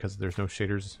shadow because there's no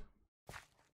shaders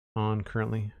on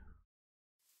currently.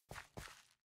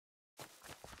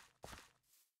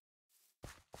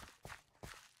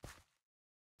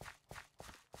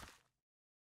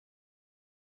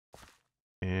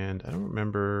 And I don't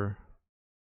remember,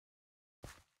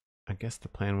 I guess the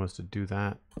plan was to do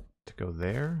that, to go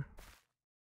there.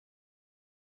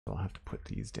 I'll have to put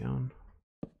these down.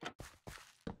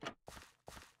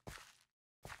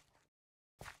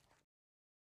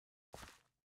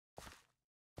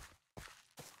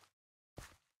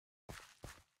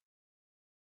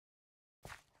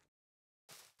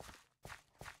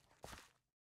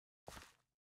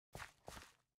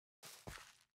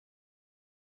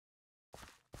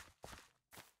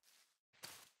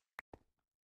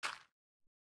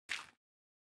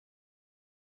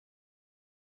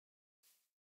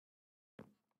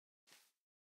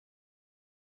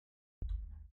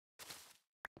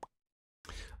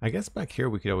 I guess back here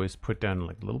we could always put down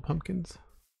like little pumpkins.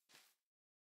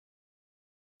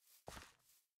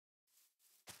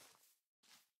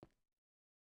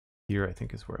 Here I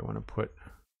think is where I want to put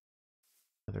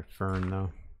another fern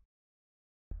though.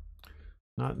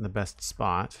 Not in the best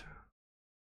spot.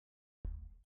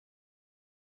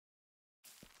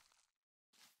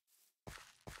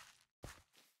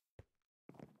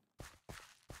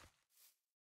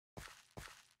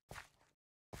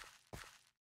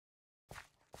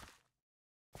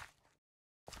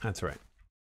 That's right.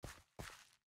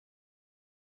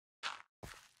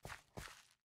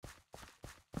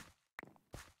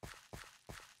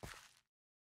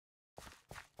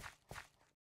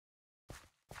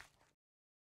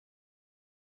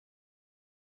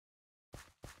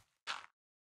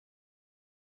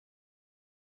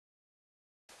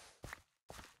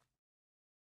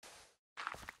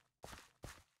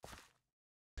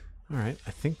 All right,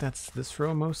 I think that's this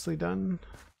row mostly done.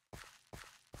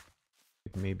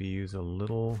 Maybe use a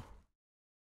little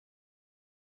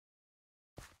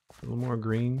more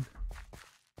green.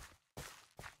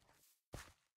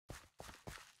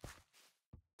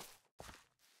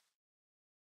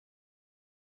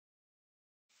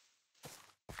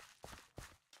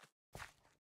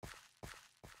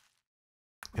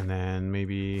 And then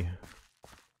maybe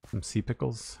some sea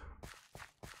pickles.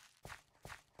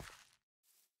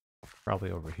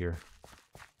 Probably over here.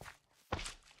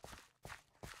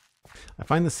 I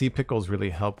find the sea pickles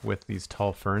really help with these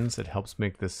tall ferns. It helps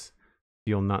make this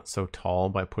feel not so tall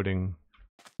by putting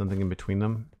something in between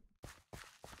them.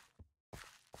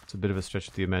 It's a bit of a stretch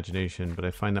of the imagination, but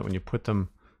I find that when you put them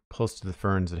close to the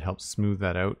ferns, it helps smooth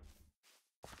that out.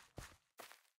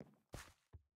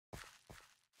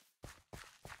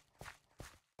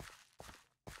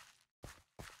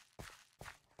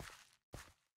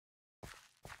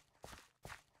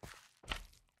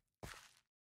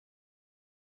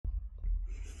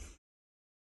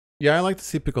 Yeah, I like the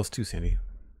sea pickles too, Sandy.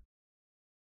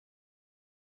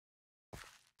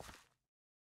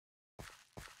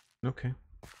 Okay.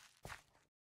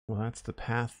 Well, that's the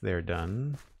path there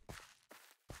done.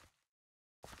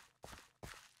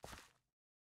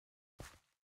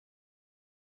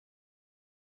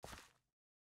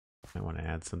 I want to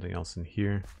add something else in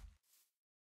here.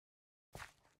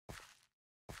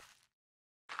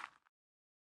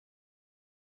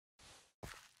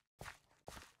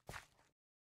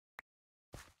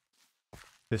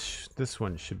 This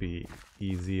one should be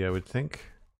easy, I would think.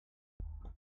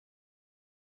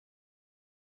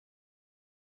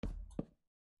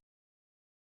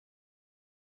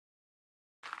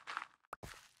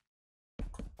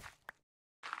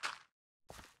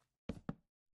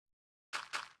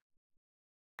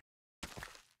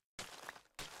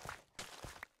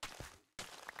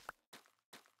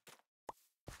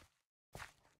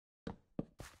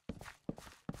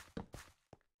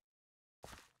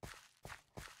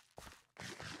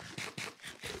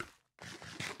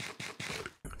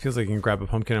 Feels like you can grab a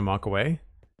pumpkin and walk away.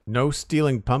 No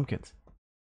stealing pumpkins.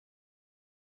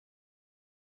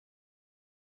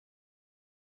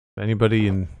 If anybody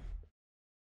in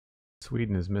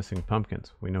Sweden is missing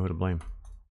pumpkins, we know who to blame.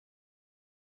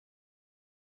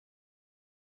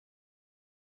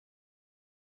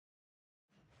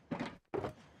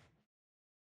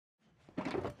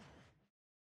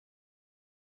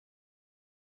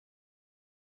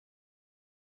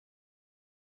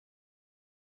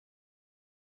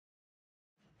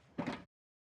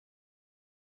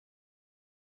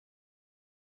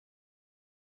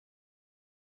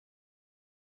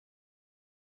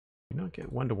 You not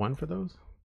get 1-to-1 for those?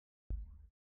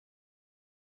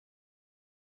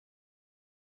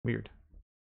 Weird.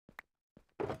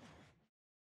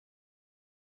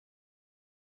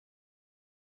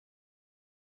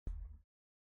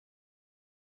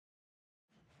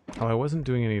 Oh, I wasn't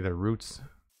doing any of the roots.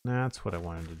 That's what I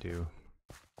wanted to do.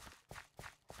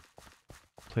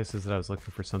 Places that I was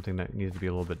looking for something that needed to be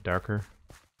a little bit darker.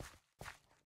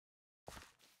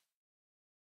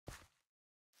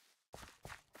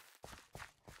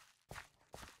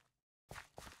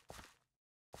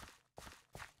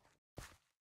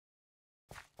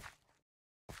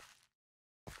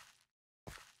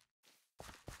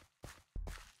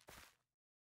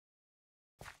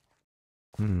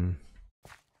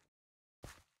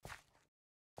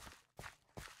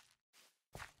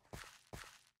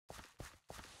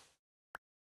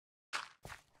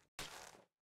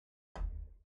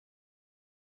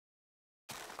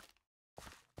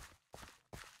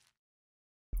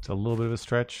 It's a little bit of a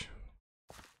stretch.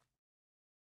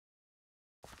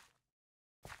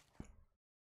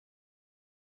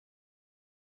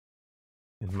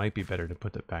 It might be better to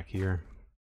put it back here.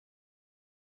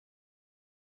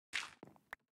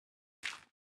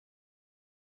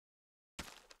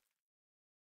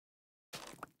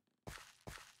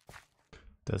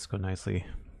 Does go nicely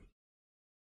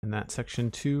in that section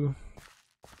too.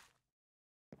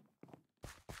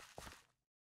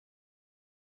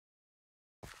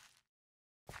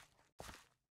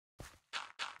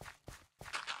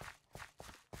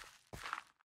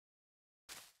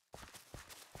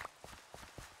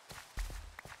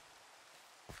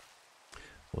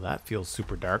 Well, that feels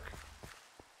super dark.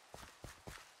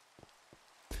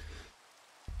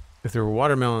 If there were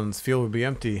watermelons, field would be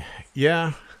empty.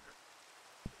 Yeah.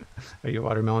 Are you a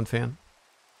watermelon fan?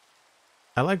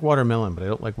 I like watermelon, but I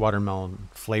don't like watermelon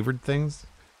flavored things.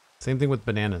 Same thing with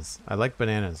bananas. I like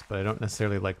bananas, but I don't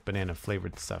necessarily like banana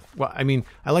flavored stuff. Well, I mean,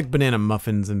 I like banana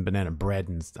muffins and banana bread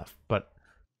and stuff, but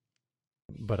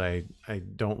I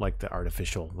don't like the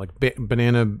artificial, like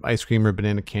banana ice cream or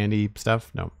banana candy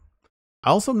stuff. No. I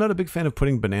also am not a big fan of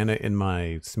putting banana in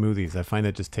my smoothies. I find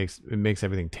it makes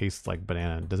everything taste like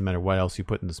banana. It doesn't matter what else you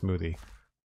put in the smoothie.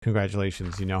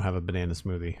 Congratulations, you now have a banana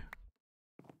smoothie.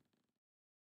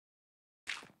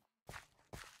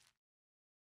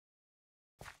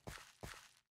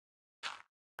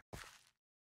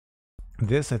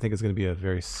 This, I think, is going to be a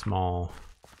very small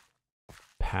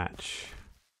patch.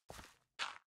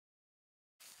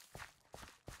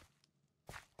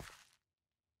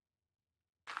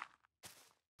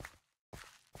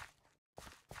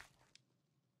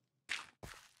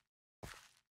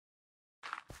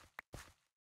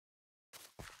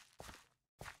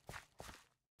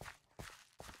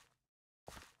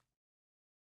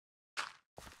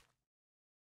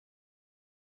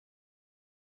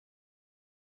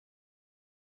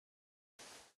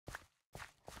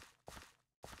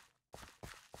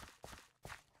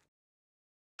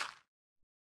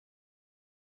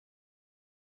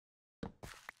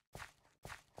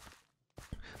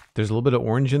 There's a little bit of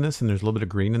orange in this and there's a little bit of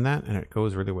green in that, and it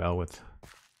goes really well with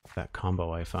that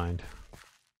combo, I find.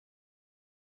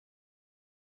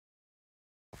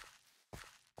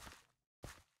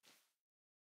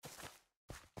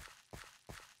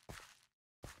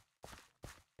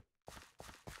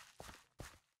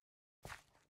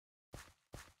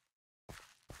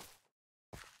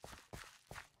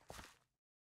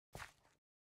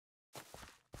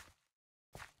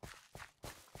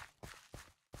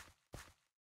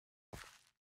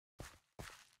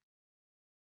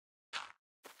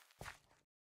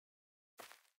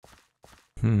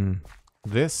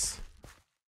 This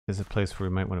is a place where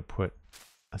we might want to put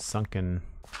a sunken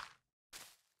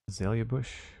azalea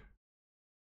bush.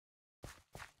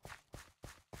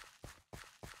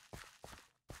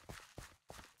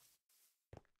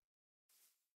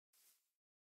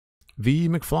 V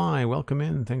McFly, welcome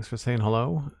in. Thanks for saying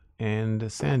hello. And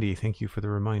Sandy, thank you for the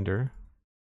reminder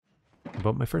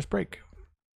about my first break.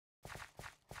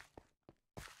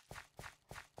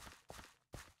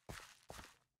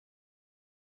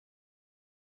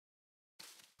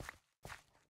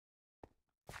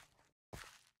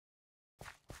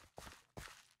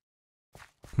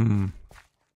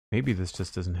 Maybe this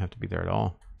just doesn't have to be there at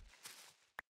all.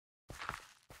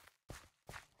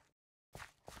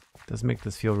 Does make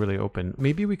this feel really open.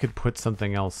 Maybe we could put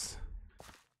something else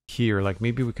here. Like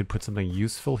maybe we could put something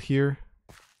useful here.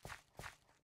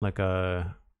 Like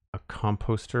a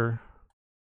composter.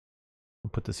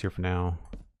 I'll put this here for now.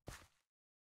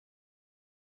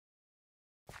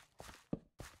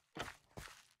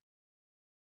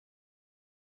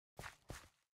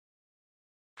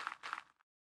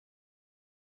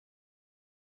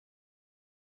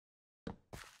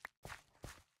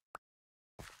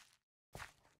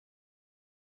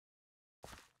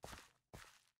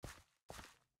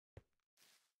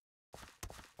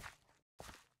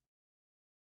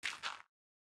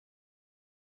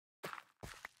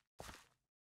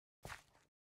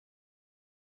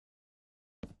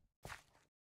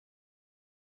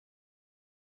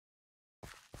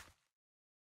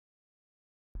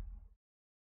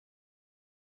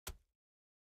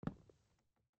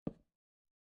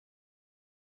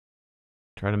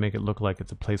 Try to make it look like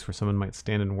it's a place where someone might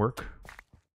stand and work.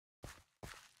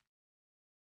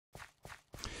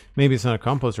 Maybe it's not a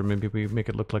composter, maybe we make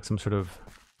it look like some sort of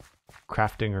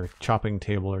crafting or chopping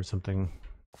table or something.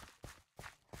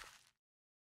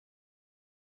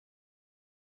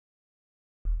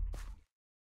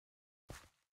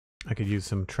 I could use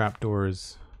some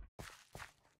trapdoors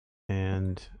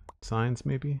and signs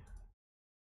maybe.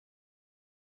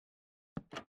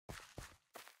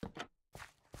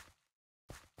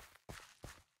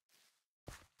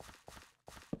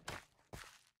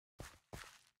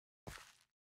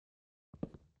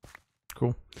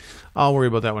 Cool. I'll worry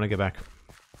about that when I get back.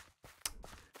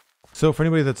 So for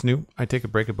anybody that's new, I take a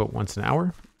break about once an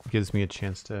hour. It gives me a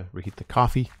chance to reheat the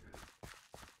coffee,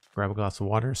 grab a glass of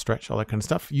water, stretch, all that kind of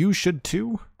stuff. You should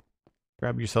too.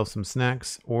 Grab yourself some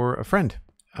snacks or a friend.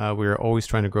 We're always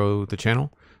trying to grow the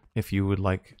channel. If you would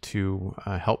like to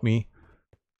help me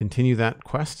continue that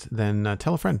quest, then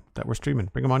tell a friend that we're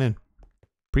streaming. Bring them on in.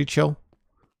 Pretty chill.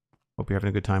 Hope you're having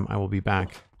a good time. I will be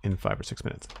back in 5 or 6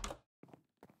 minutes.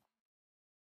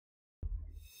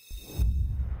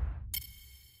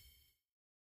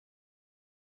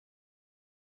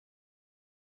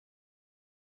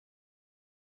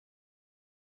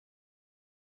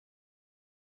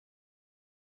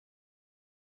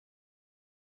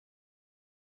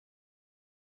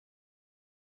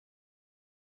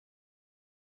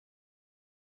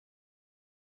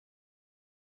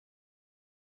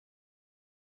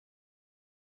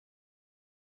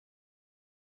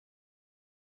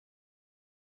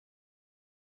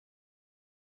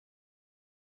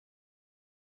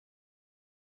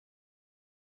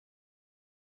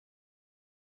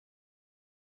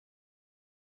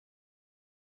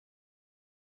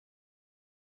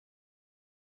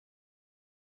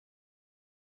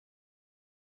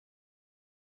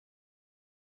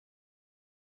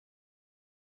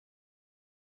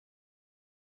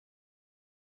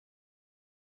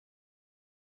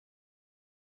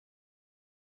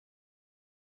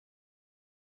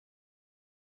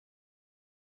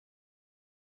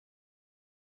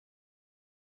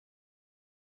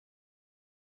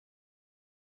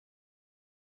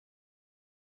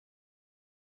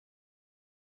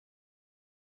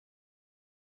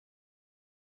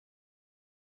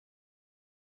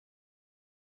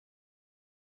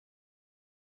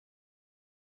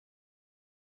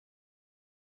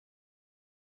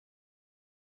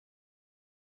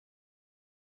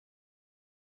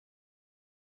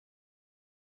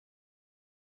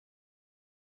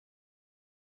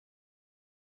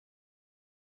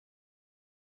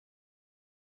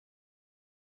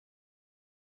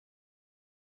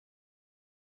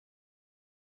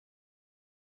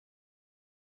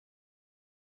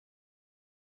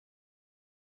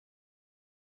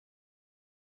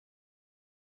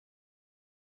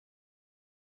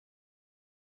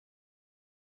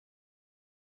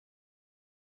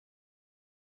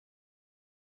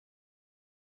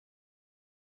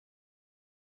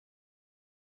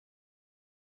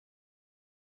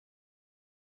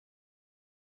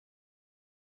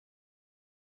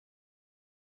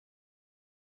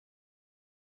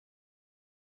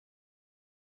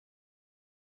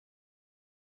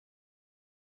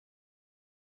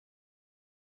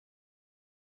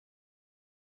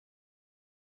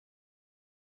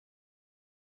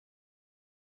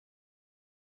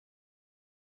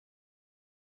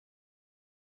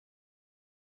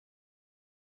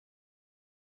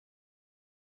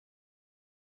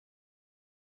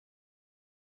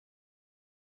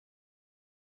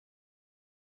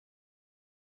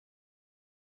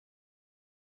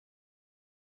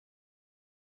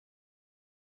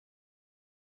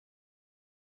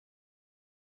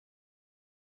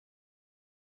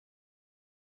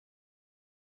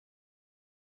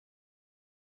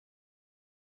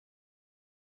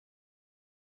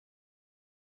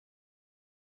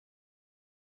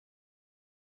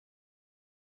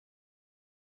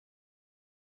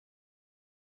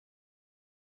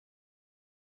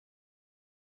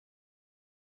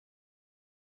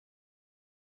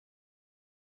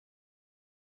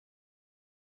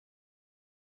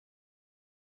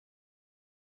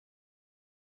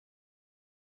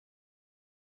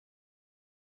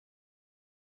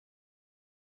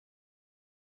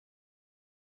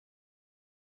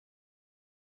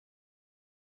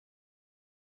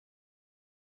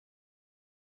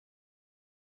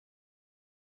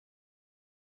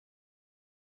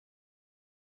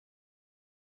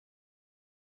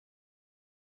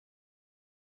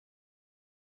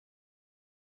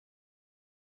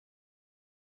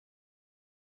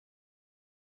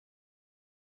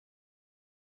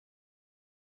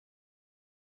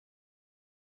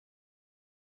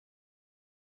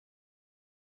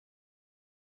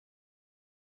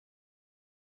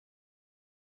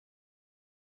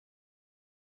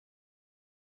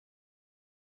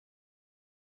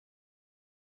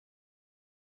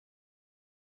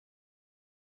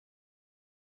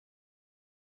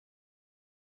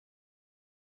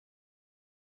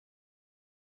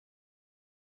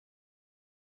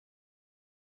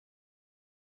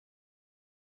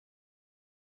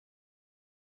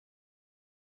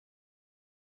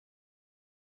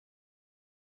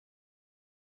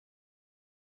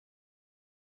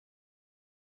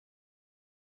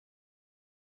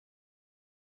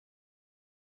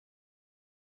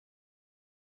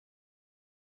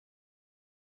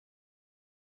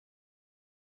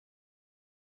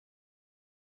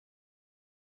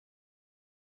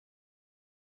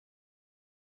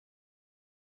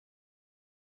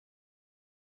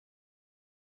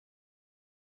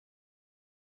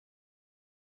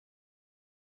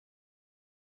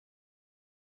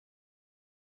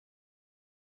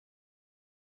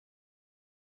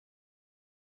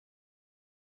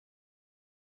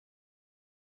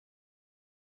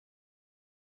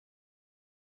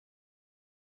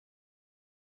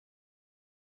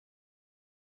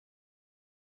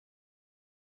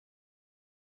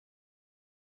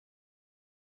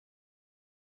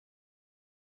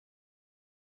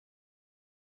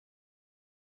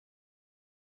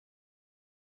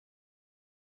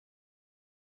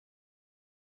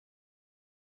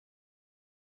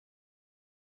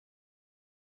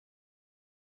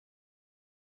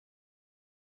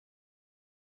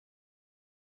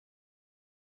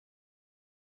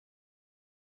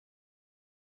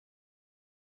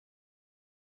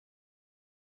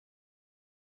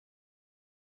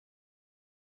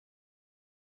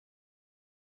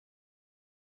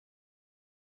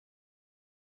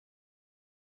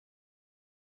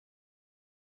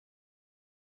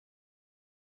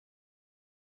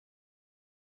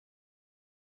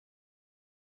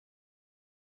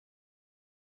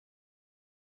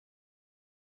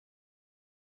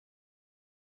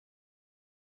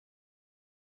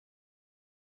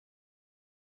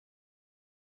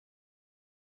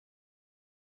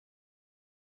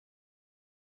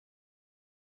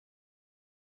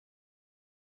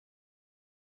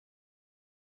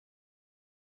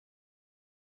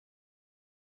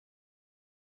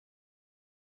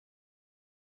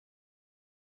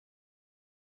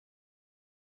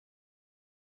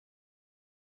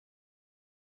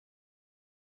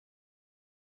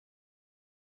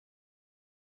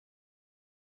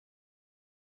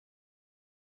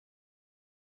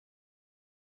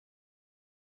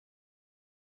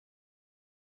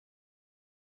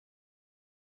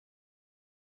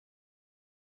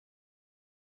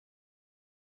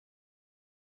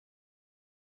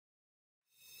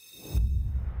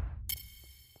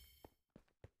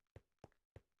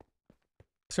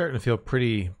 Starting to feel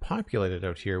pretty populated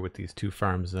out here with these two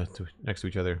farms next to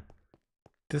each other.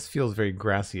 This feels very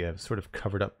grassy. I've sort of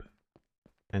covered up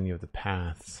any of the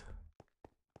paths.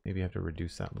 Maybe I have to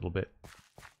reduce that a little bit.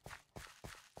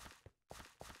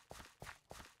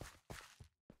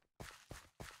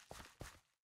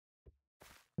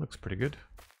 Looks pretty good.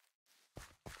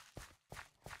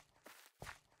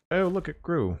 Oh, look, it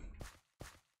grew.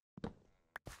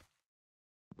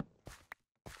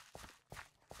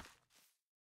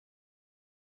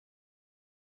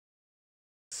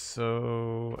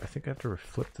 So I think I have to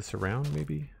flip this around,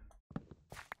 maybe.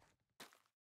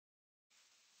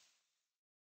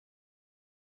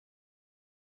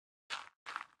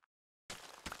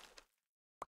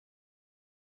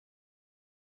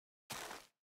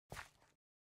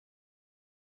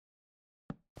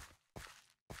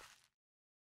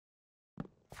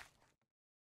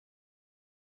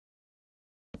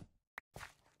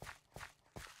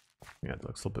 Yeah, it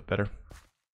looks a little bit better.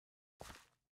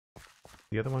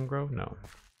 The other one grow? No.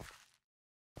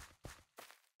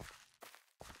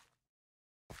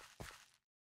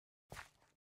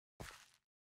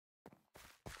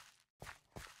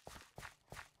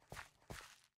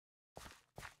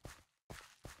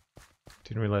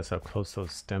 Didn't realize how close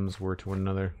those stems were to one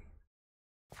another.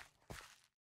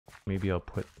 Maybe I'll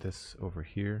put this over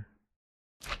here.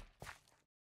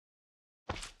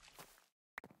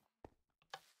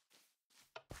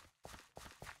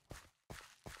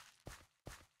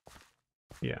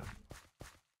 Yeah.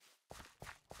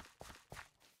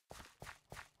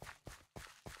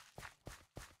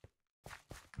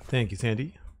 Thank you,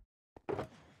 Sandy.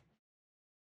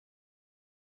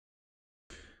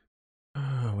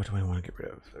 What do I want to get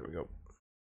rid of? There we go.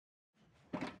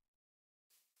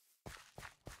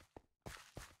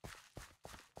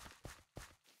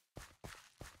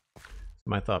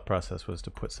 My thought process was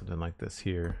to put something like this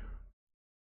here.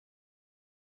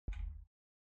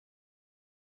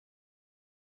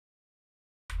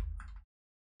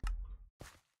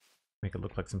 Make it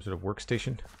look like some sort of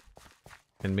workstation.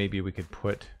 And maybe we could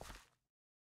put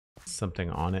something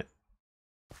on it.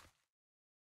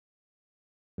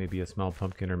 Maybe a small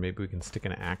pumpkin, or maybe we can stick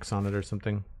an axe on it or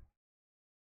something.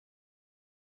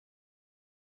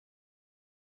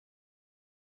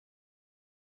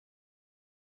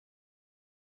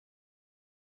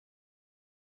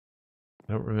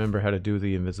 I don't remember how to do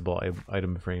the invisible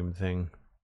item frame thing.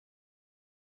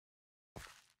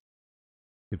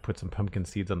 We put some pumpkin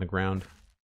seeds on the ground.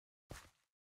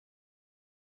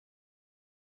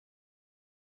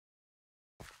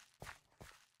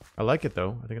 I like it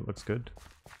though. I think it looks good.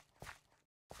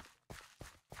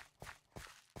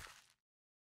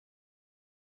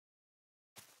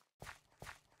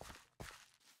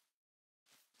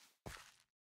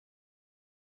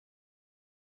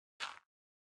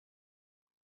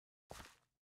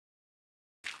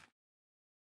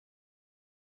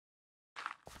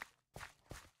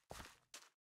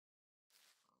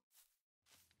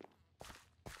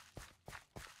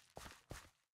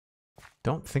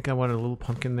 Don't think I want a little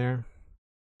pumpkin there.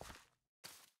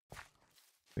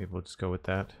 Maybe we'll just go with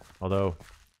that. Although,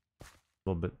 a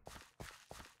little bit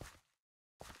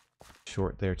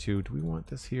short there too. Do we want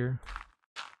this here?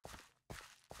 I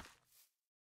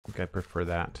think I prefer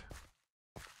that.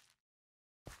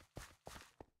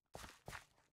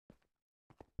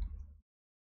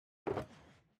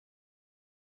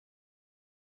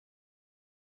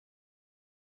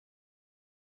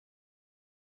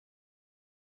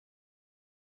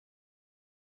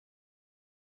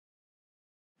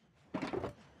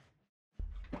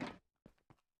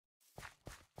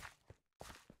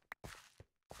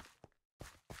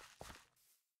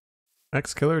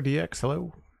 Xkiller DX,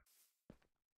 hello.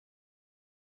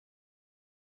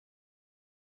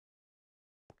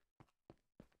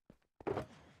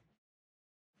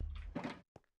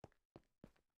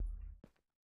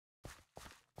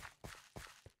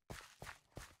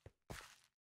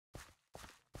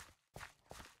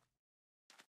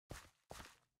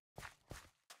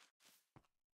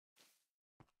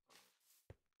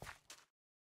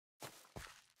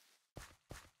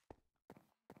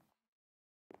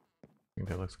 I think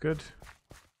that looks good.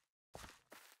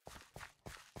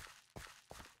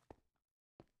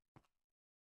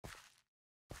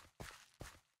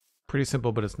 Pretty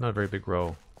simple, but it's not a very big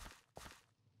row.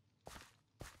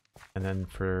 And then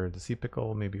for the sea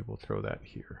pickle, maybe we'll throw that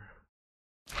here.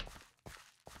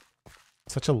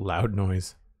 Such a loud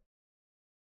noise.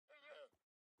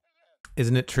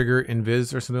 Isn't it trigger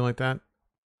invis or something like that?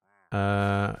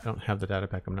 I don't have the data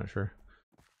pack, I'm not sure.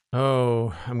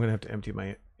 Oh, I'm gonna have to empty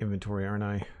my inventory, aren't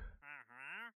I?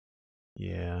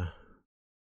 Yeah.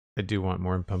 I do want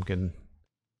more pumpkin.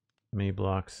 Mini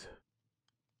blocks.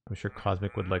 I'm sure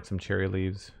Cosmic would like some cherry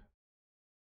leaves.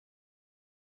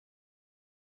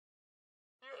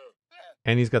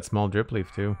 And he's got small drip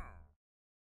leaf too.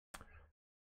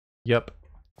 Yep.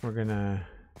 We're gonna...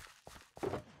 You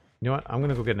know what? I'm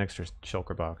gonna go get an extra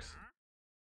shulker box.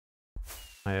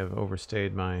 I have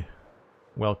overstayed my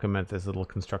welcome at this little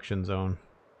construction zone.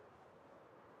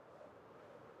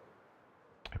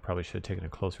 I probably should have taken a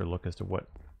closer look as to what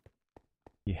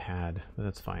he had, but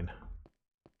that's fine.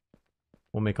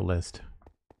 We'll make a list.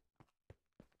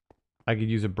 I could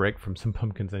use a break from some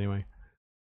pumpkins anyway.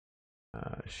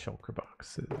 Shulker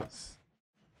boxes.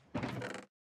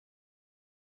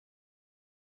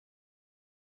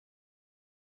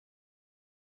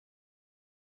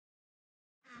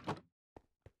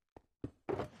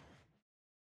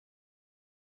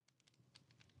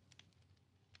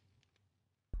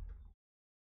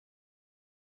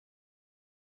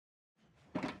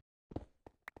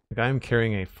 Like, I am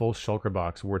carrying a full shulker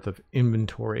box worth of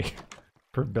inventory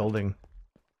per building.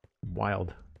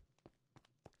 Wild.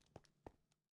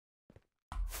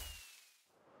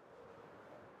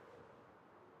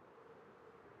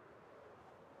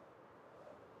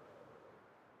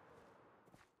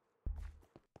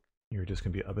 You're just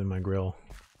gonna be up in my grill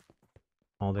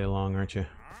all day long, aren't you?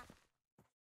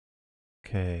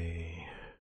 Okay.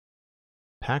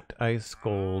 Packed ice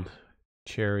gold,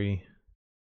 cherry,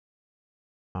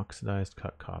 oxidized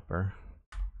cut copper.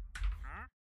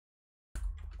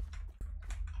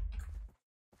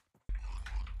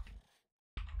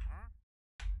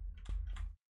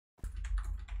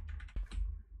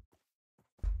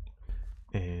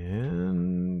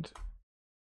 And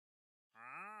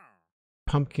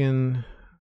pumpkin,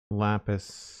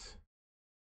 lapis.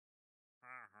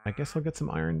 I guess I'll get some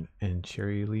iron and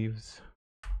cherry leaves.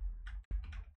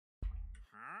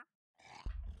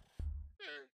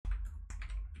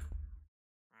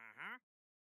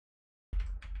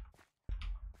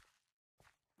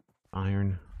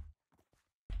 Iron.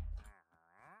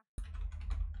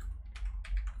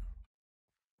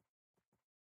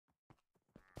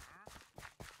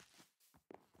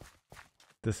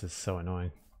 This is so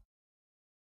annoying.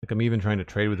 Like, I'm even trying to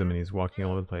trade with him and he's walking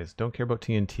all over the place. Don't care about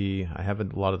TNT. I have a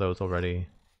lot of those already.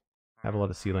 I have a lot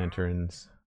of sea lanterns.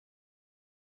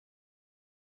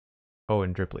 Oh,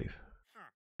 and drip leaf.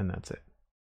 And that's it.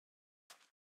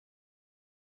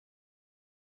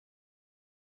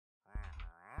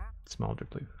 Small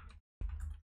drip leaf.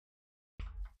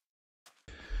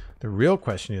 The real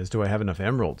question is, do I have enough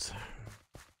emeralds?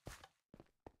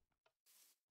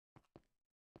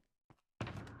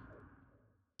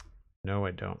 No,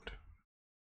 I don't.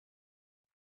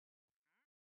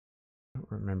 I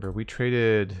don't remember. We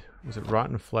traded, was it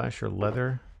rotten flesh or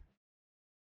leather?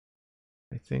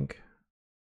 I think.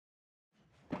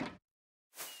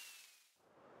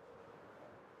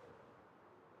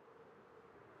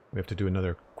 We have to do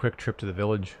another quick trip to the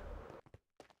village.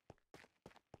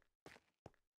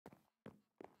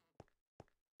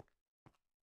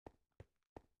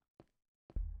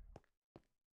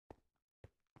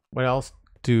 What else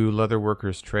do leather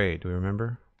workers trade? Do we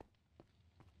remember?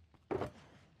 I'm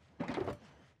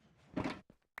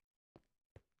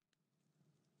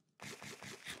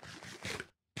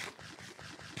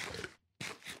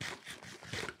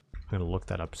gonna look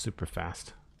that up super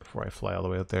fast before I fly all the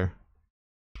way out there.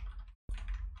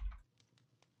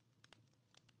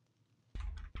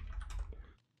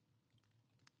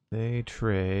 They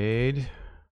trade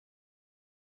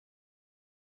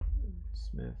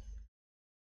Smith,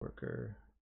 worker,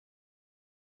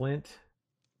 flint,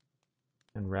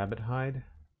 and rabbit hide.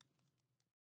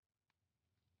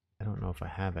 I don't know if I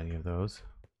have any of those.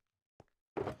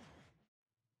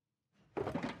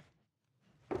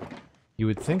 You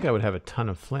would think I would have a ton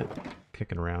of flint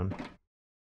kicking around.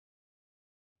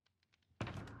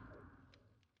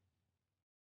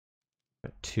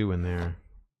 Got 2 in there.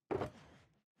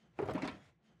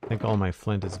 I think all my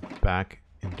flint is back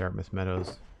in Dartmouth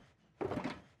Meadows.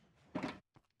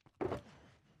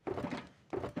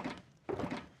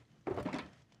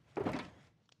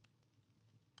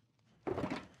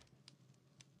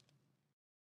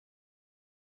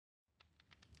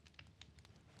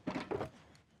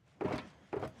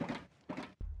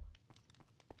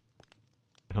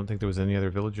 I don't think there was any other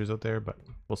villagers out there, but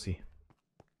we'll see.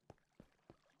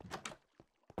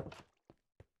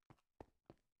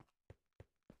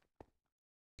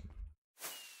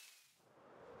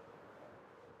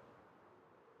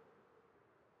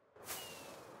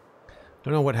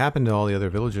 Don't know what happened to all the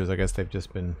other villagers. I guess they've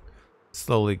just been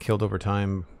slowly killed over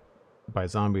time by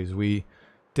zombies. We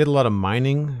did a lot of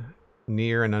mining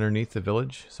near and underneath the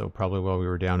village, so probably while we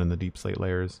were down in the deep slate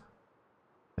layers.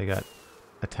 They got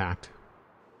attacked.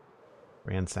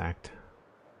 Ransacked.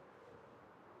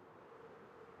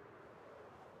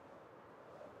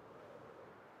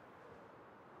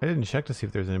 I didn't check to see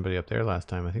if there's anybody up there last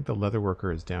time. I think the leather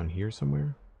worker is down here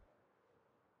somewhere.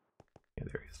 Yeah,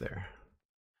 there he is there.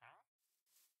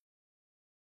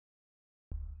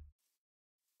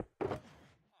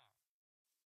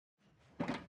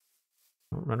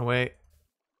 Don't run away.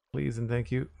 Please and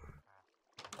thank you.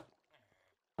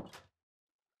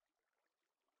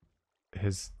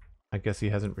 I guess he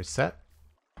hasn't reset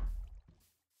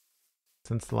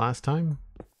since the last time.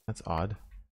 That's odd.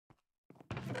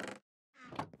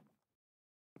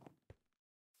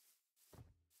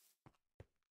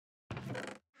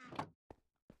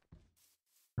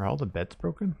 Are all the beds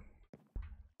broken?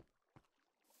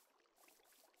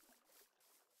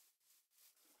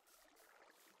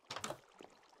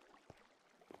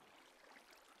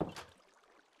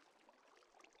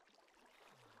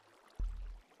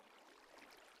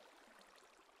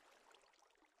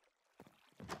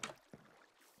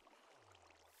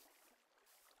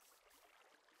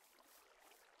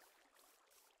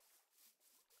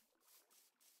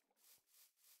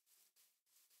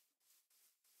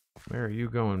 Where are you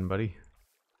going, buddy?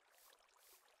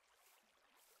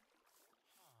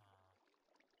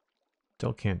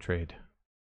 Still can't trade.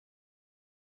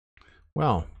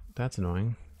 Well, that's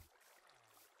annoying.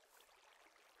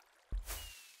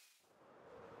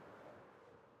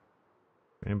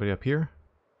 Anybody up here?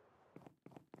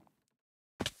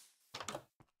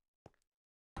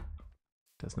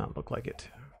 Does not look like it.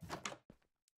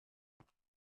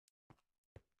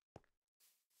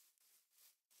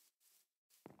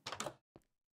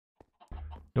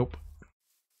 Nope.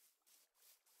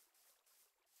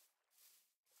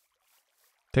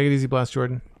 Take it easy, Blast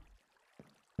Jordan.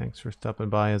 Thanks for stopping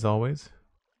by as always.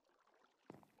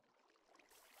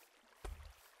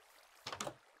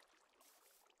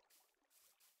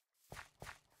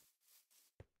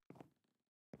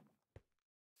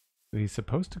 He's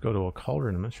supposed to go to a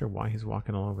cauldron. I'm not sure why he's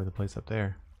walking all over the place up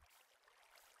there.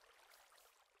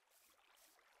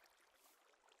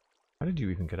 How did you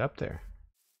even get up there?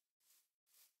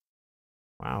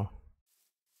 Wow.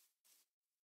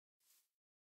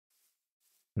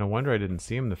 No wonder I didn't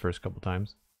see him the first couple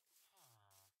times.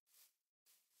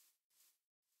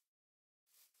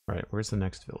 Alright, where's the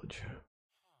next village?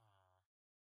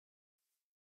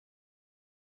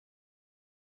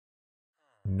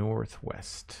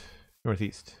 Northwest.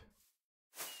 Northeast.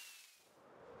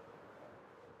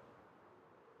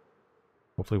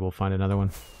 Hopefully we'll find another one.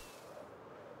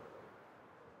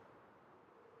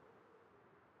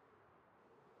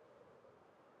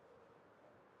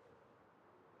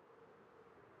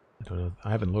 I don't know. I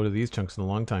haven't loaded these chunks in a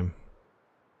long time.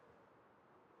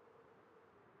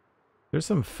 There's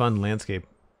some fun landscape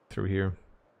through here.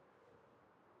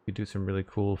 You do some really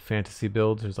cool fantasy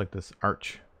builds. There's like this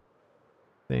arch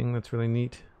thing that's really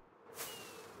neat.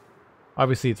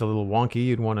 Obviously it's a little wonky.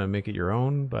 You'd want to make it your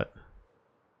own, but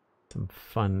some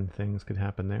fun things could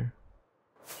happen there.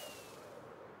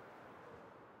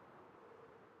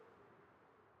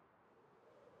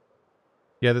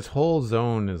 Yeah, this whole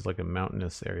zone is like a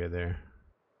mountainous area there.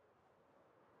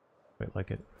 Quite like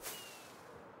it.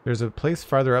 There's a place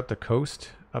farther up the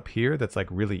coast up here that's like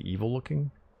really evil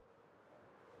looking.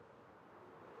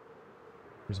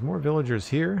 There's more villagers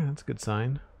here. That's a good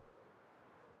sign.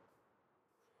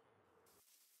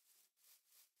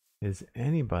 Is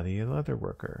anybody a leather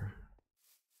worker?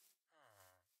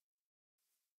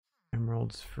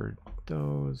 Emeralds for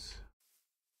those.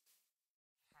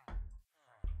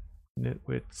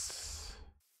 Nitwits.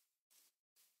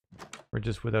 We're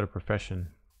just without a profession.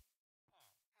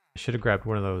 I should have grabbed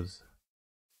one of those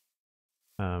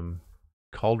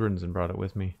cauldrons and brought it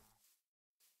with me.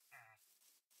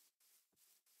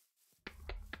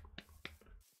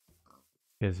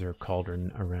 Is there a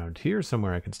cauldron around here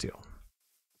somewhere I can steal?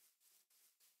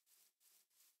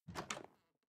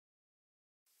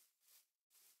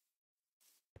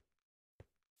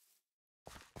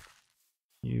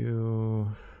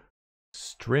 You...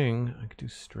 String. I could do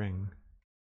string.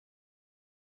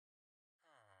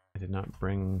 I did not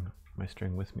bring my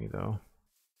string with me though.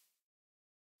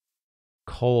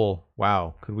 Coal.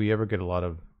 Wow. Could we ever get a lot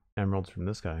of emeralds from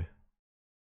this guy?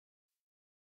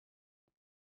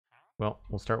 Well,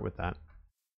 we'll start with that.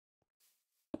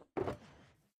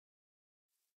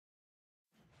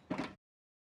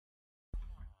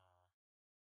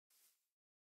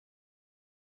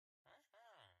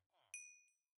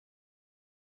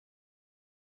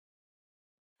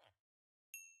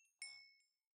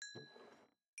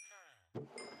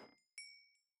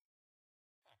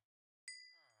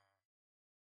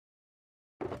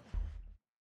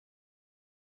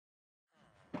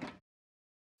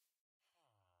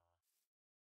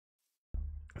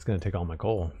 It's going to take all my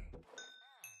coal.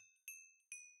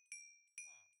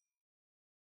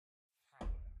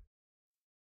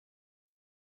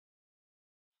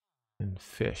 And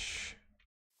fish.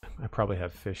 I probably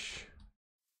have fish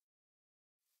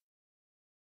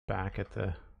back at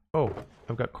the... Oh,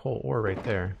 I've got coal ore right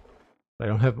there. But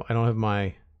I don't have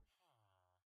my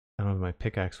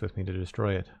pickaxe with me to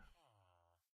destroy it.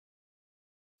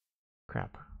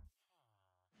 Crap.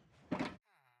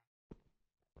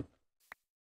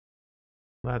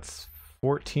 That's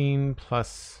 14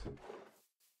 plus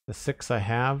the 6 I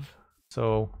have.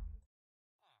 So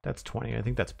that's 20. I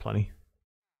think that's plenty.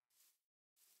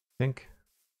 I think.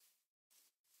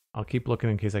 I'll keep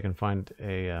looking in case I can find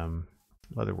a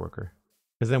leather worker.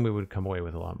 Because then we would come away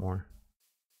with a lot more.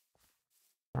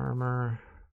 Farmer.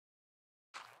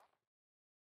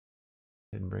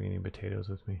 Didn't bring any potatoes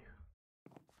with me.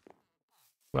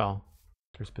 Well,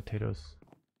 there's potatoes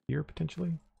here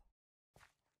potentially.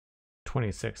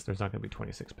 26. There's not going to be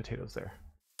 26 potatoes there.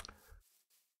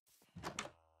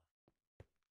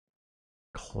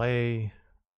 Clay.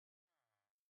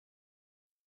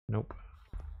 Nope.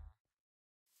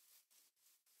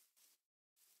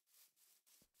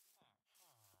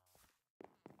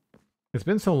 It's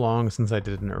been so long since I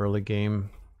did an early game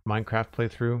Minecraft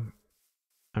playthrough.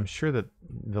 I'm sure that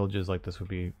villages like this would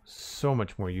be so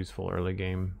much more useful early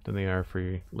game than they are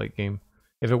for late game.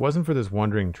 If it wasn't for this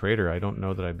wandering trader, I don't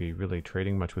know that I'd be really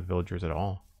trading much with villagers at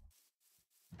all.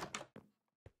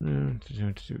 Ooh,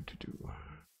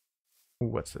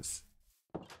 what's this?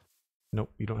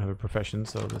 Nope, you don't have a profession,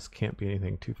 so this can't be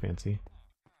anything too fancy.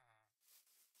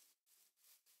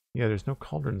 Yeah, there's no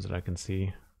cauldrons that I can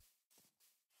see.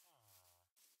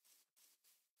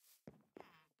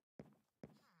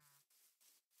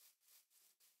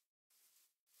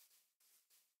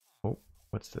 Oh,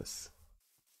 what's this?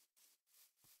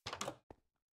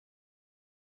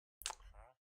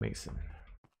 Mason.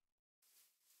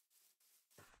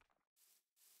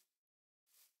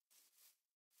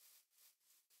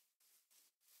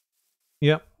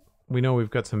 Yep, we know we've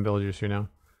got some villagers here now.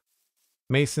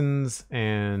 Masons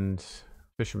and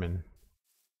fishermen.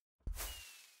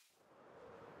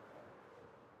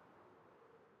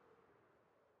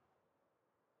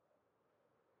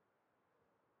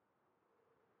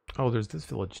 Oh, there's this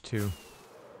village too.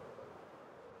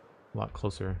 A lot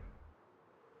closer.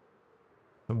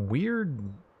 Some weird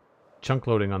chunk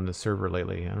loading on the server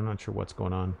lately. I'm not sure what's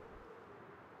going on.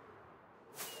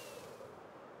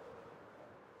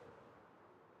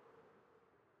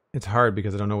 It's hard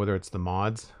because I don't know whether it's the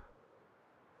mods.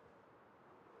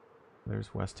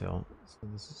 There's West Hill. So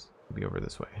this is be over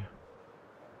this way.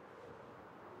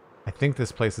 I think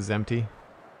this place is empty.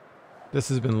 This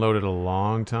has been loaded a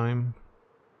long time.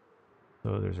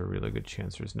 So there's a really good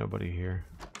chance there's nobody here.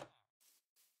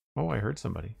 Oh, I heard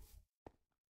somebody.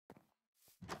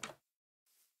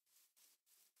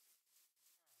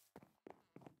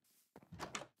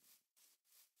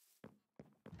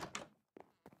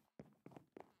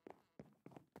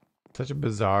 Such a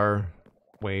bizarre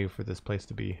way for this place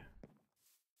to be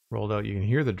rolled out. You can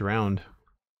hear the drowned.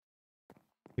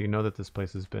 You know that this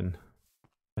place has been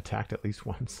attacked at least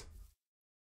once.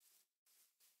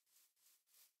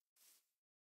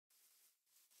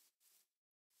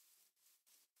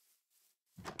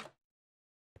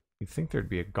 You'd think there'd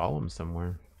be a golem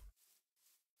somewhere.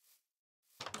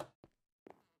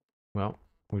 Well,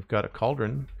 we've got a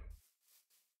cauldron.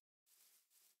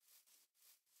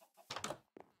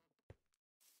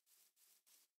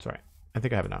 Sorry, I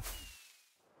think I have enough.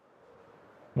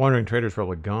 Wandering Trader's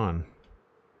probably gone.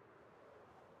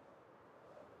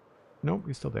 Nope,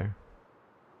 he's still there.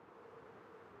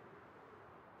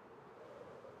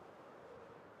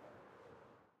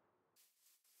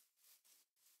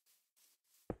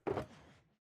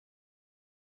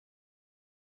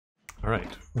 All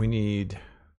right, we need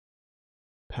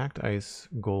packed ice,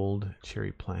 gold,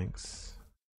 cherry planks,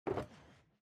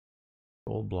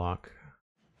 gold block,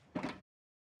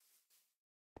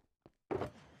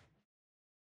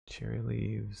 cherry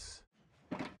leaves.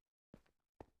 I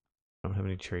don't have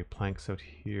any cherry planks out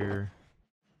here.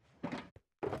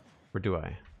 Or do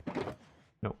I?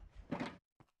 Nope.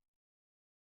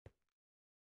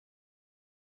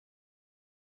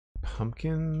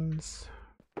 Pumpkins.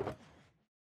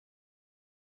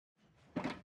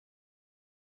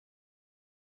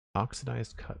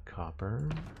 Oxidized cut copper.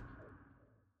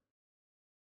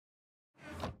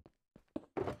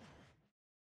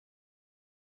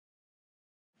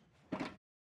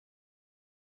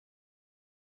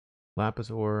 Lapis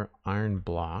ore, iron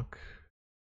block.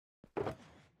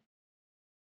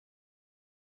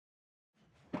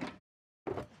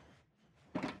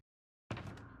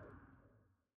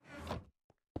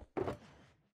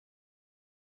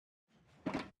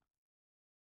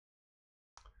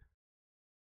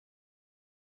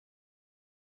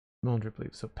 Small drip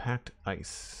leaf. So packed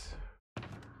ice.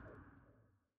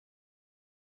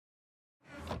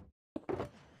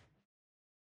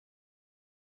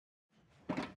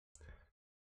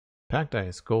 Packed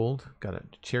ice, gold. Got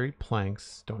it. Cherry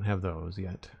planks. Don't have those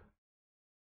yet.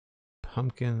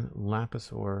 Pumpkin,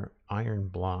 lapis ore, iron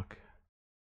block,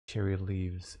 cherry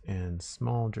leaves, and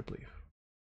small drip leaf.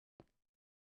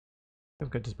 I've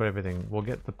got just about everything. We'll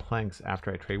get the planks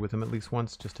after I trade with him at least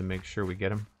once, just to make sure we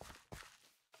get him.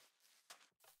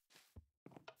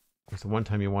 It's the one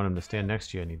time you want him to stand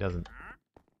next to you and he doesn't.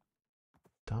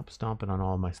 Stop stomping on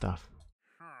all my stuff.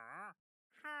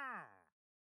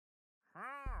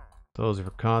 Those are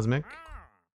for Cosmic.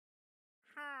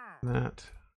 That.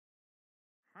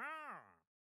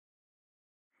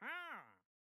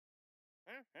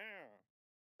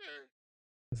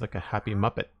 It's like a happy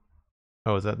Muppet.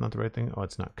 Oh, is that not the right thing? Oh,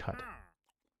 it's not cut.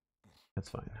 That's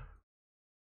fine.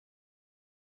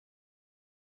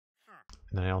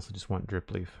 And then I also just want drip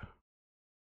leaf.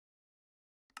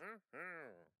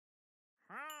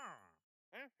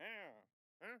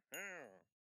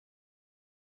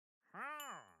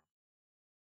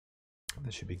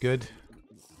 This should be good.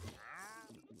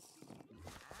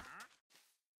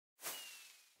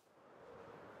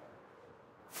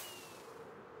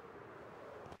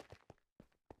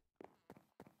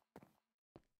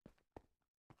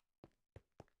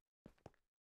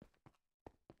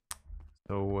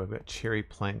 So I've got cherry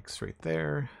planks right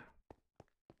there.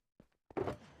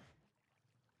 I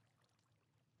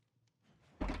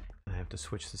have to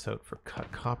switch this out for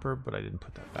cut copper, but I didn't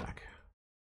put that back.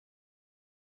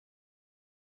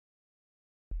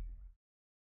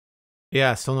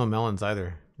 Yeah, still no melons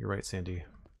either. You're right, Sandy.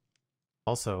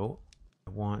 Also,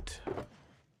 I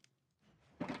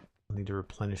need to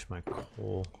replenish my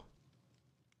coal.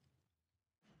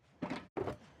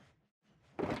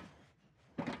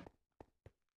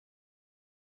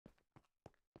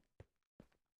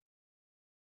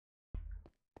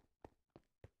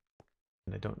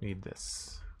 And I don't need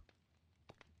this.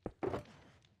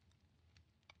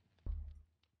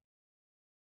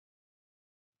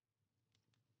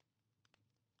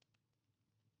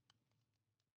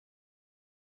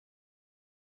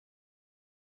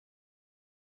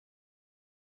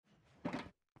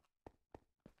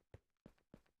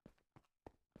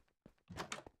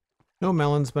 No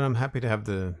melons, but I'm happy to have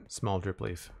the small drip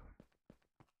leaf.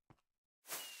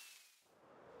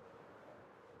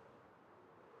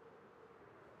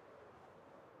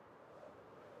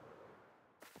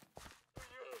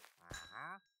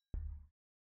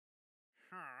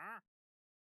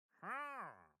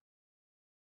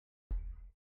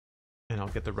 And I'll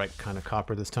get the right kind of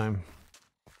copper this time.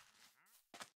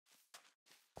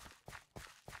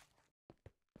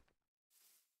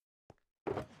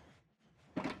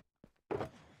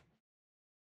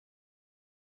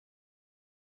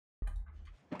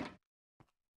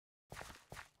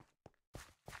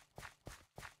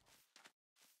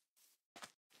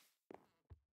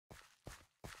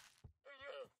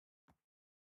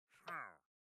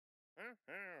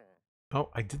 Oh,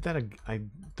 I did that. I've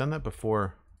done that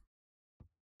before.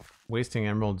 Wasting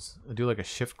emeralds. I do like a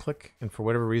shift click, and for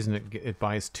whatever reason, it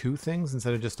buys two things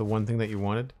instead of just the one thing that you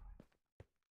wanted.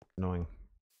 Annoying.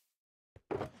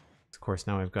 Of course,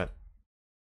 now I've got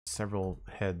several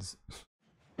heads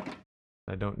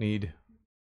I don't need.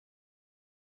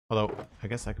 Although, I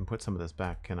guess I can put some of this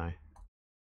back, can I?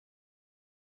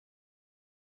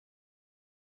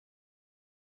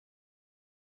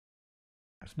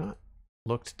 I've not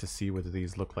looked to see whether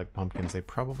these look like pumpkins. They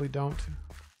probably don't.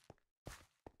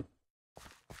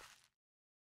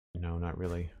 No, not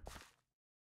really.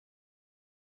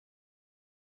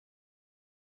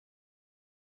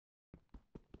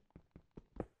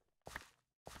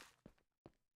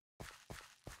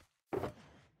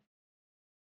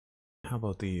 How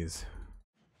about these?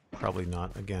 Probably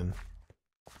not again.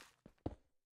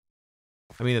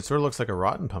 I mean, it sort of looks like a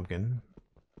rotten pumpkin.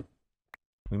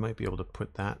 We might be able to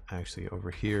put that actually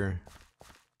over here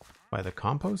by the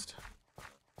compost.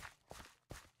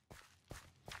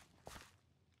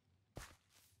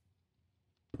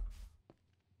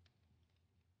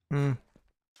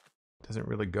 Doesn't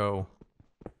really go.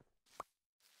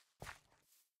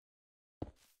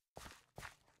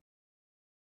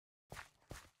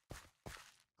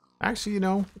 Actually, you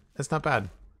know, it's not bad.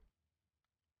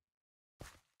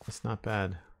 It's not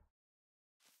bad.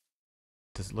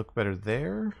 Does it look better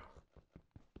there?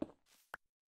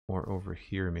 Or over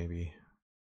here, maybe?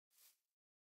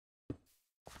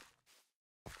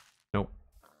 Nope.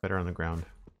 Better on the ground.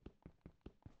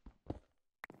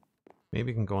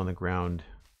 Maybe it can go on the ground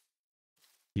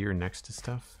here next to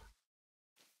stuff.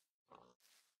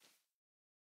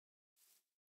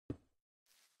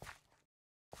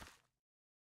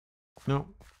 No,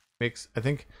 I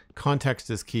think context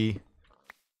is key.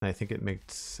 And I think it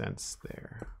makes sense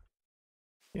there.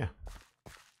 Yeah.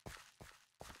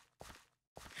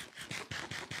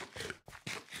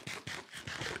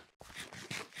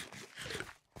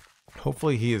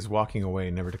 Hopefully he is walking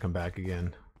away, never to come back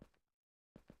again.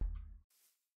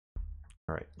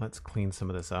 All right, let's clean some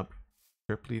of this up.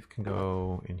 Drip leaf can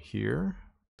go in here.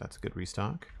 That's a good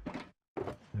restock.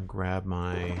 And grab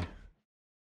my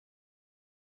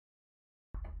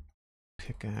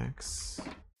pickaxe.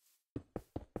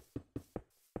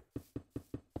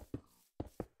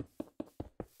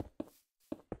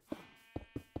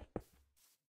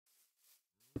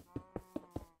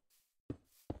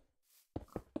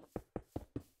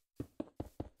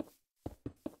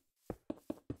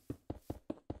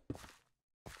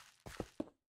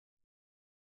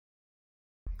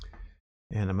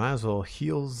 And I might as well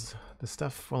heals the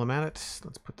stuff while I'm at it.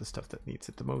 Let's put the stuff that needs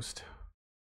it the most.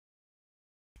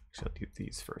 Actually, I'll do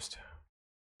these first.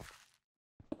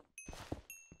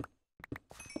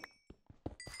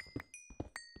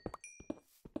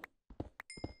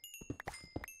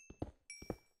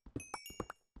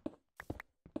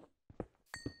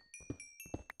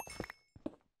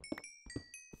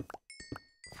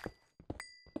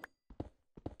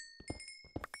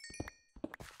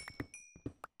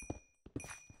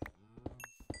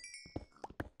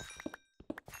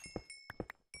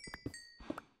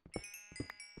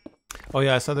 Oh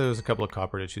yeah, I saw there was a couple of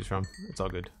copper to choose from. It's all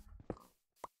good.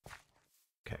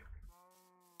 Okay.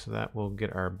 So that will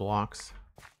get our blocks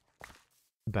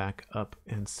back up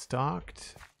and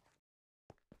stocked.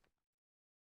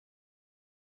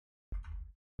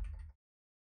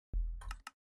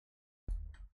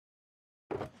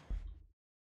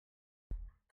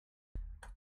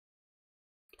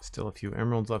 Still a few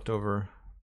emeralds left over.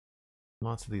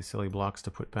 Lots of these silly blocks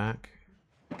to put back.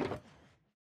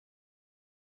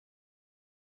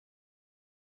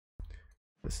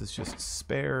 This is just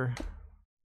spare.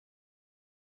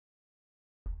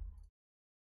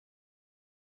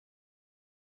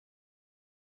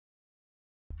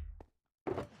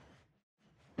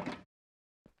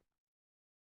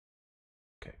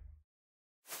 Okay.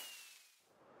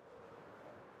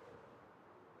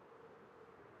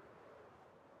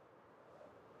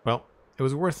 Well, it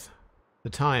was worth the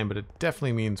time, but it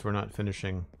definitely means we're not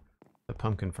finishing the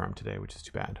pumpkin farm today, which is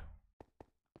too bad.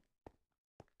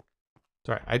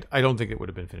 Sorry, I don't think it would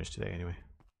have been finished today anyway.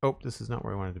 Oh, this is not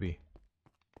where I wanted to be.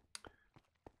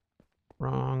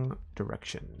 Wrong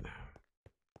direction.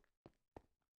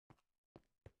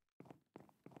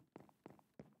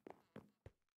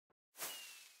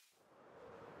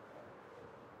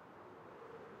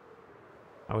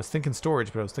 I was thinking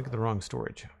storage, but I was thinking the wrong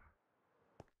storage.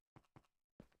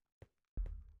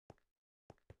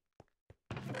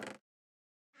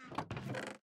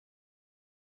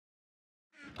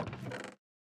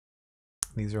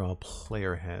 These are all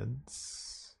player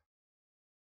heads.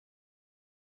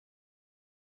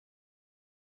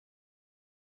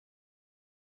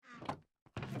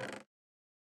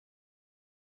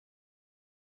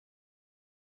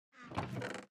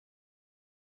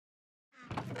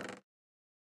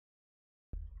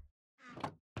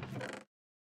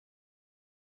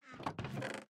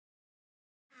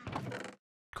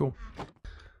 Cool.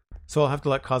 So I'll have to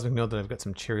let Cosmic know that I've got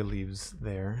some cherry leaves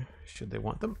there, should they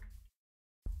want them.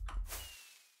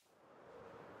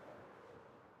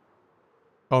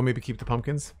 Oh, maybe keep the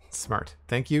pumpkins? Smart.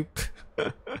 Thank you.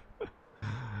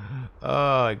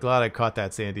 Oh, glad I caught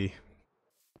that, Sandy.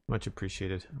 Much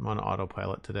appreciated. I'm on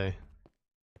autopilot today.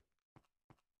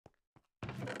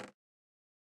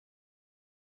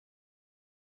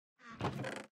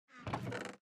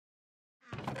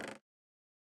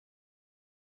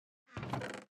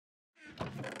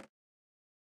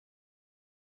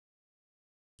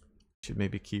 Should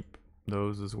maybe keep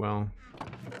those as well.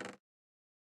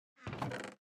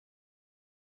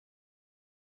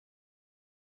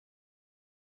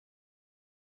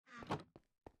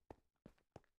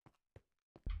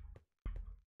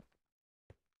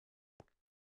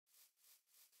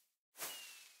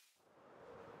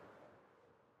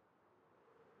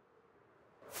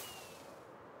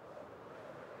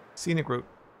 Scenic route.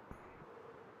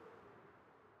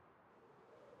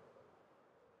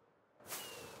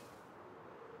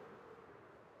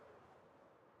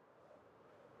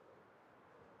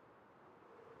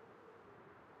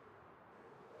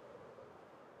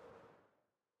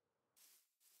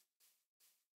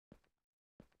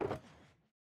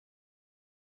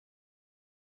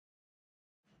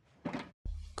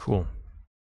 Cool.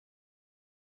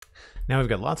 Now we've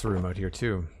got lots of room out here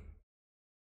too.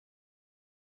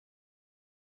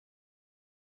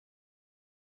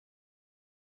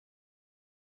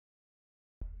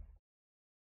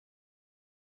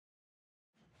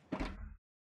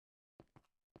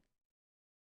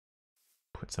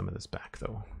 put some of this back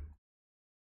though.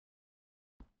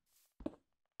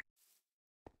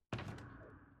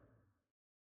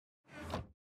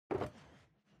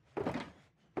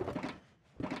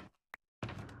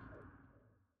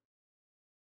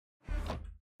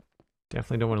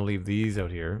 Definitely don't want to leave these out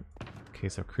here in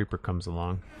case a creeper comes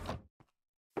along.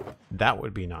 That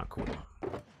would be not cool.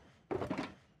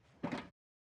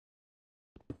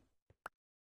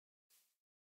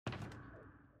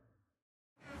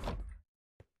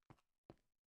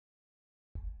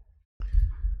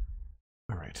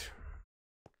 All right.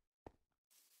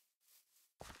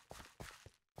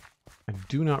 I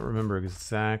do not remember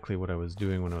exactly what I was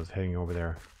doing when I was heading over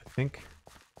there. I think...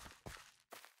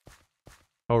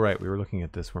 Oh, right, we were looking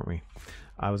at this, weren't we?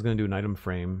 I was going to do an item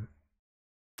frame,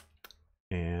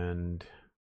 and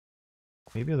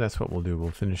maybe that's what we'll do.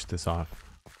 We'll finish this off.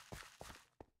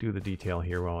 Do the detail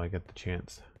here while I get the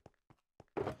chance.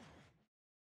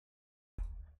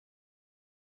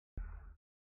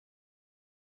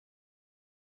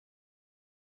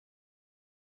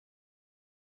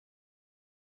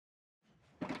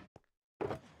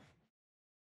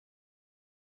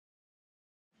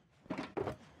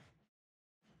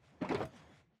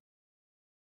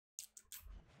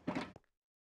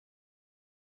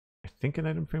 I think an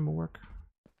item frame will work.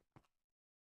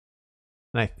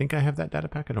 And I think I have that data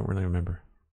pack. I don't really remember.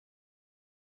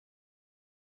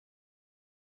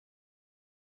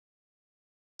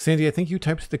 Sandy, I think you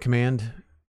typed the command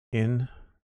in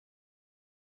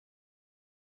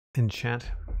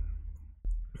chat.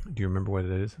 Do you remember what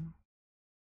it is?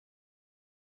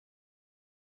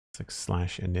 It's like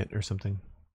 /init or something.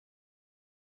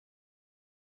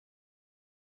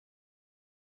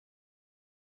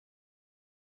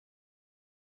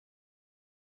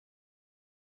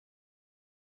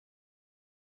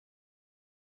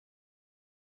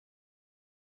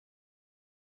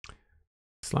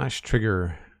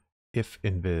 /trigger if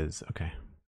invis. Okay.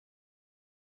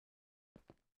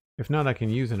 If not, I can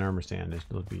use an armor stand.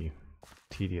 It'll be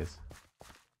tedious.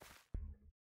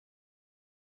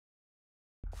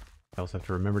 I also have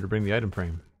to remember to bring the item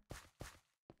frame.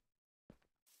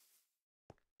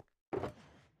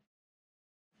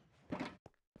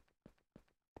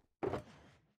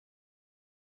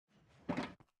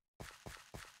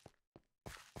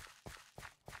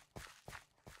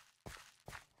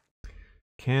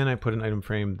 Can I put an item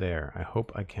frame there? I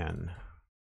hope I can.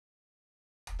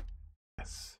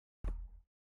 Yes.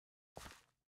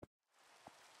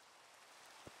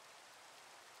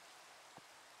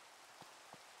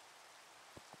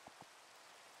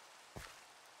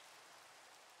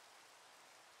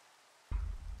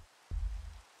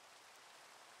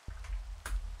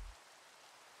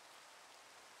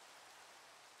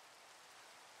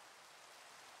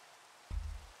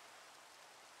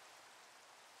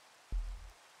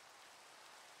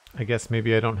 I guess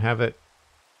maybe I don't have it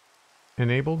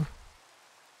enabled.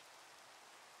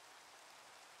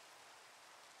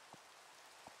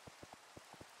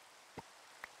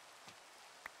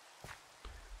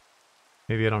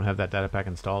 Maybe I don't have that data pack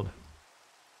installed.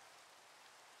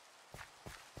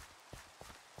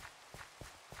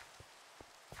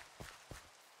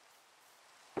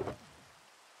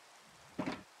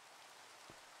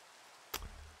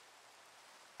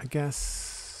 I guess...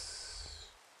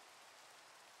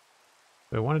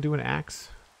 Do I want to do an axe?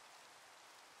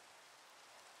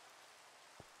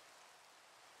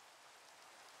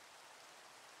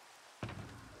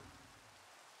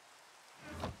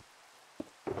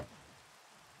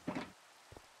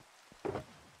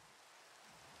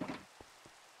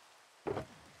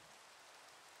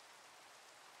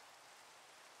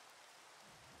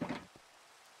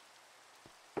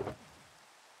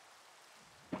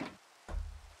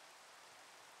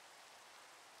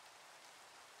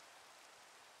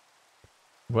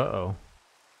 Whoa.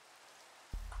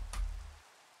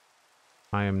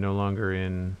 I am no longer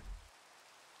in...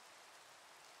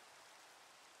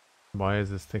 Why is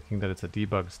this thinking that it's a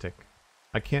debug stick?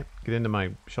 I can't get into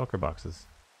my shulker boxes.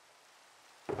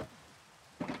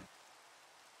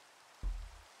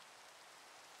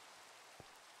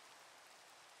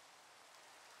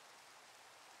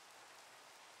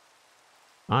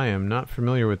 I am not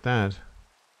familiar with that.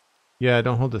 Yeah, I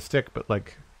don't hold the stick, but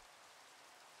like...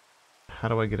 How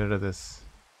do I get out of this?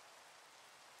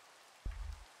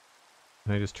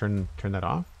 Can I just turn that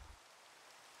off?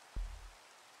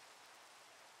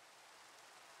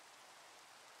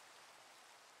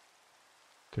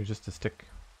 There's just a stick.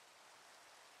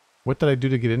 What did I do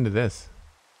to get into this?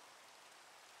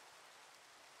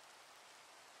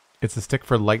 It's a stick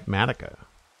for Lightmatica.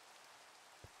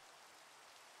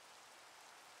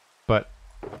 But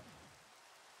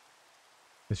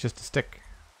It's just a stick.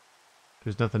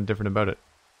 There's nothing different about it.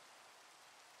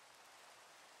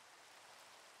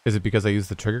 Is it because I use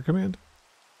the trigger command?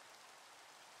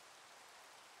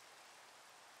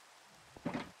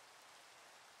 Do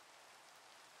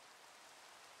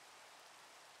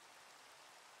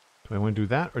I want to do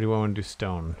that, or do I want to do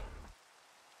stone?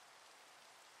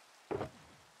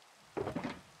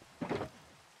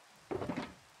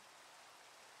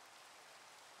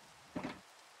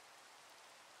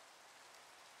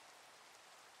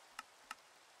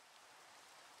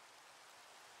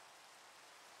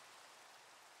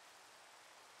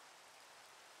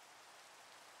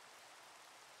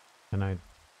 And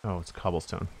oh, it's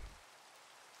cobblestone.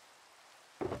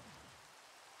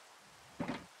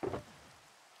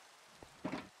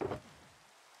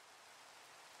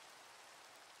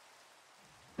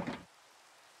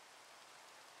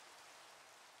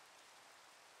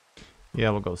 Yeah,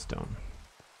 we'll go stone.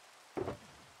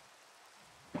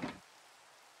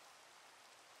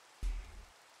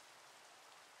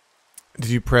 Did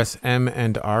you press M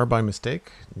and R by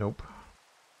mistake? Nope.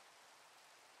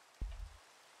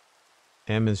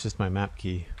 M is just my map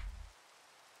key.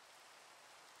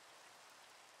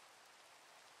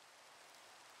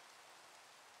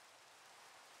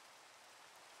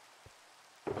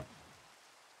 The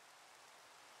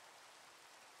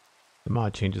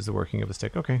mod changes the working of a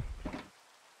stick. Okay.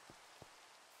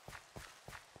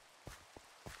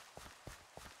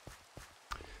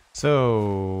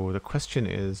 So the question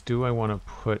is, do I want to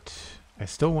put... I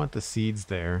still want the seeds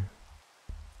there.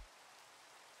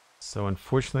 So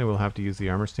unfortunately we'll have to use the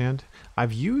armor stand.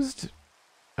 I've used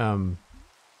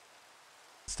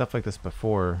stuff like this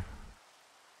before.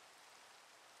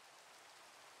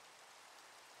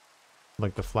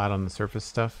 Like the flat on the surface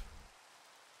stuff.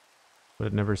 But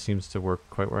it never seems to work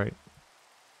quite right.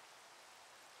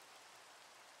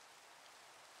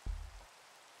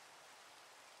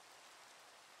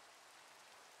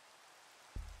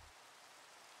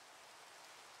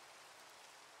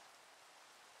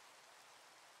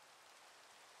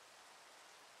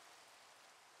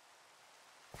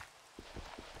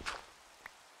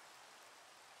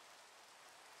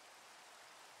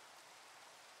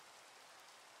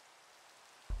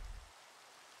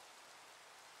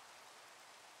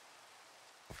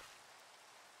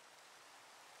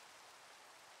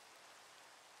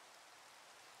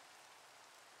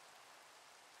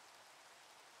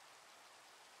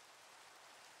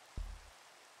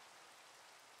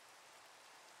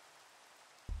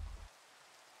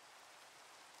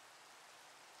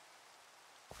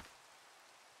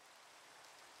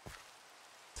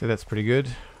 So that's pretty good.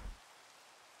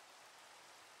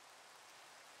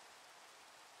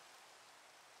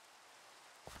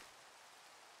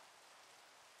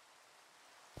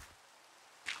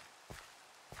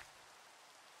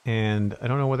 And I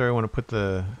don't know whether I want to put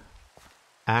the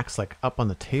axe like up on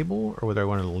the table or whether I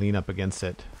want to lean up against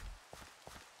it.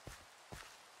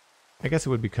 I guess it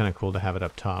would be kind of cool to have it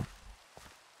up top.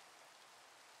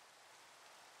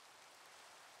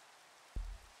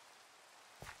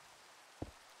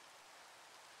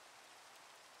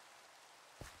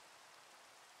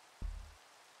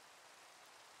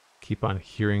 Keep on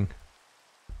hearing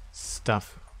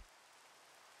stuff.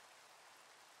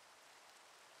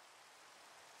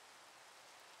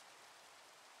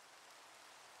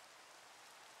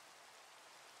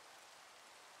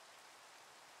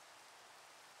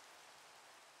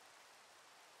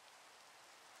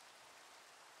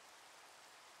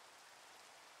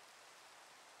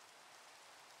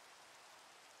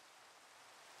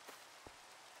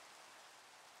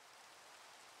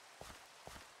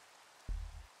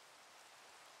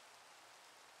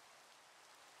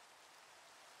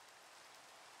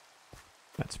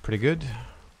 That's pretty good.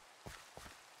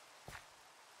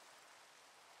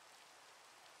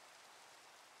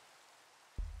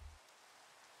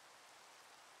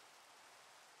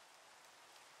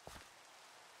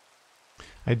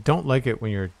 I don't like it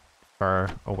when you're far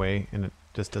away and it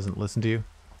just doesn't listen to you.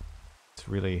 It's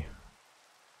really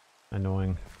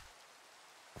annoying.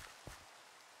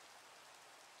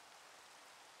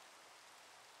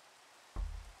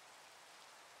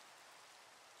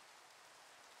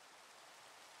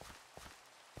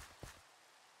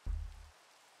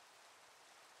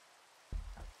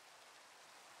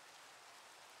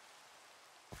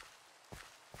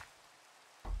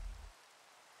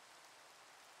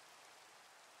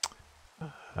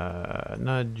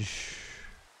 Nudge.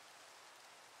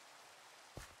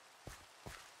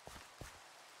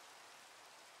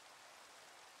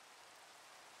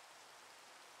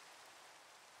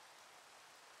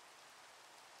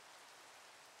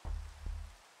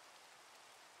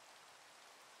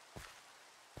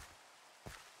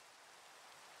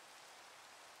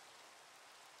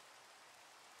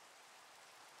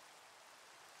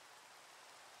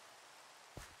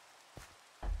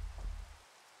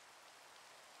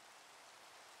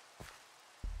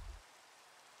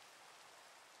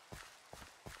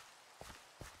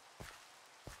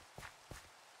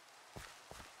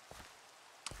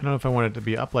 I don't know if I want it to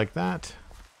be up like that.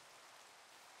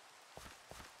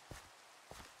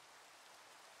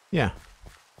 Yeah.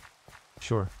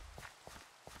 Sure.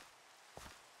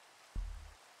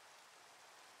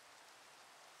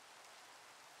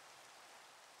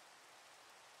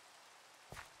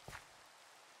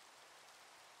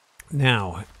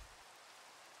 Now,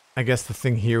 I guess the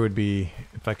thing here would be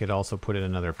if I could also put in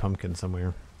another pumpkin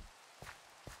somewhere.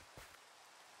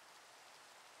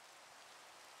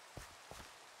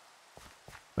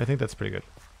 I think that's pretty good.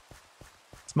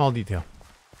 Small detail.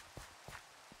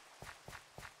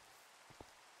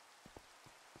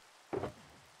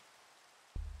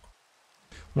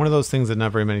 One of those things that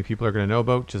not very many people are going to know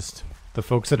about, just the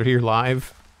folks that are here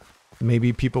live.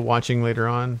 Maybe people watching later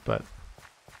on, but...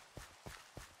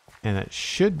 And it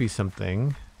should be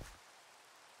something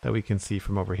that we can see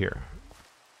from over here.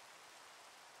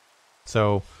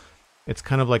 So it's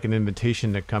kind of like an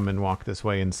invitation to come and walk this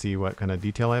way and see what kind of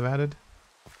detail I've added.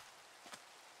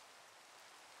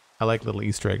 I like little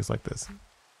Easter eggs like this.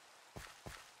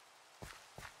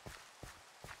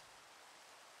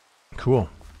 Cool.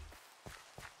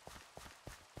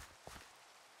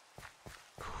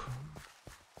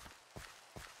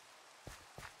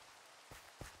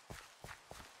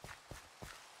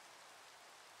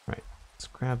 Right, let's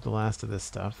grab the last of this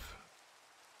stuff.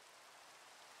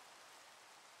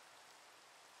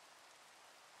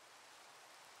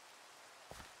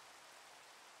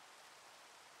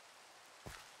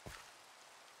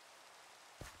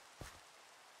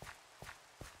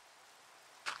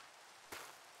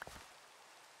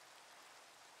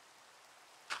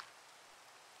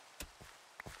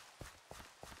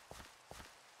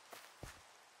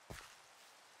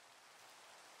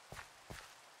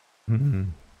 Mm-hmm.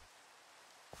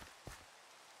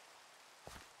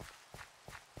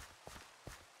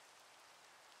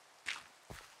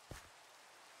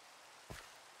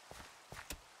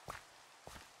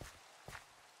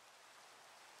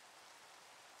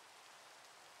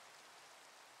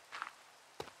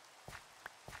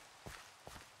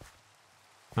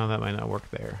 Oh, that might not work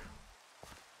there.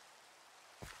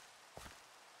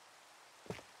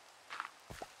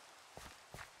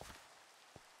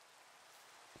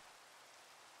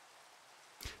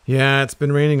 Yeah, it's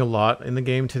been raining a lot in the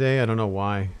game today. I don't know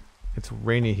why. It's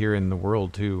rainy here in the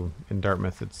world too. In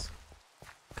Dartmouth, it's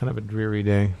kind of a dreary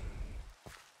day.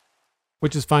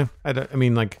 Which is fine. I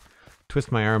mean, like,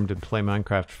 twist my arm to play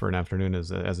Minecraft for an afternoon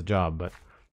as a job, but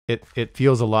it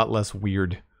feels a lot less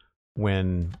weird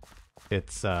when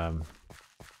it's not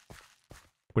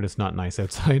nice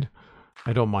outside.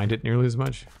 I don't mind it nearly as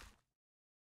much.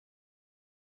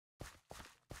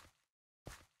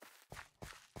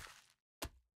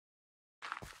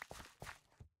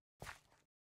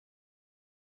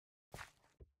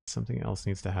 Something else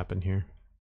needs to happen here.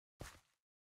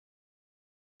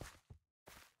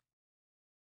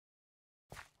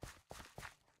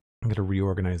 I'm going to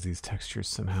reorganize these textures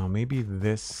somehow. Maybe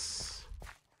this...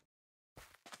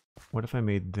 What if I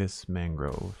made this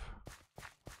mangrove?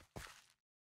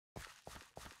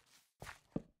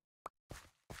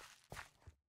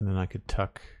 And then I could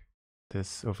tuck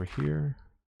this over here.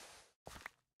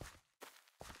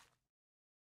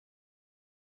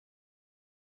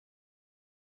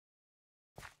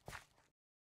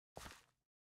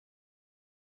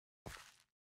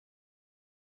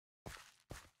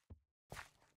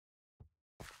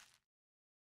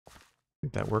 I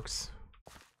think that works.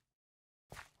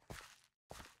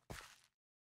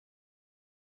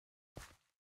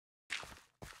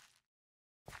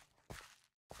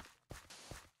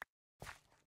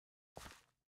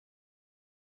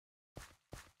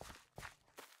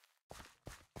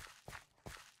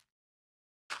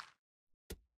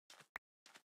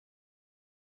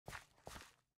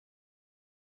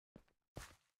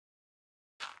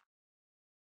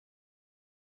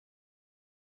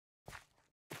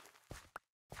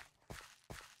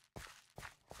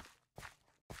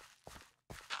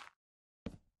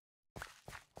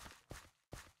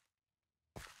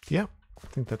 Yep, I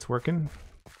think that's working.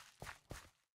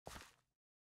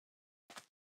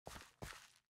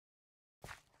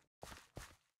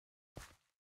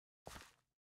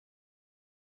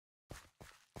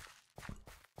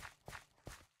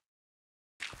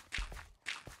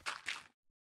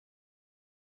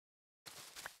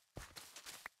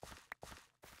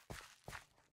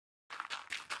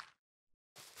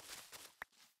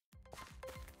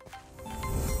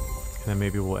 And then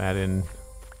maybe we'll add in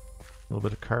a little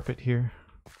bit of carpet here.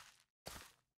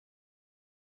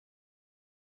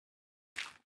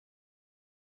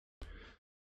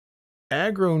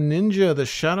 Aggro Ninja, the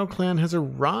Shadow Clan has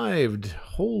arrived.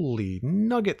 Holy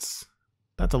nuggets.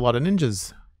 That's a lot of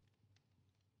ninjas.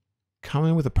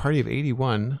 coming with a party of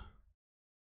 81.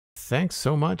 Thanks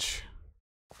so much.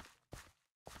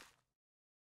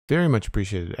 Very much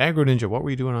appreciated. Aggro Ninja, what were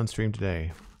you doing on stream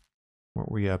today?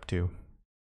 What were you up to?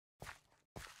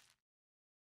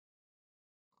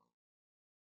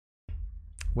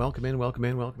 Welcome in, welcome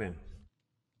in, welcome in.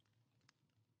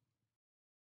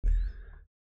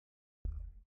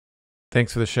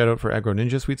 Thanks for the shout out for Aggro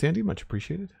Ninja, SweetSandi. Much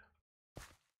appreciated.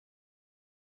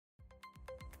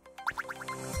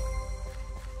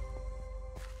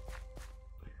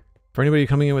 For anybody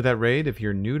coming in with that raid, if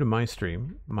you're new to my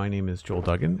stream, my name is Joel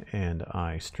Duggan, and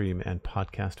I stream and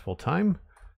podcast full time.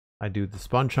 I do the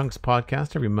Spawn Chunks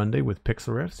podcast every Monday with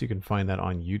Pixel Riffs. You can find that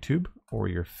on YouTube or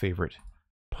your favorite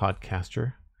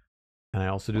podcaster. And I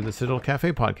also do the Citadel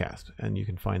Cafe podcast, and you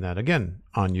can find that again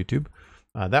on YouTube.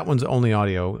 That one's only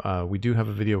audio. We do have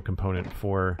a video component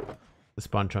for the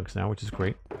Spawn Chunks now, which is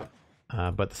great.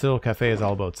 But the Citadel Cafe is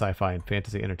all about sci-fi and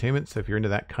fantasy entertainment, so if you're into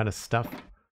that kind of stuff,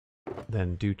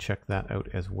 then do check that out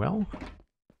as well.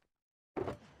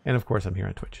 And of course, I'm here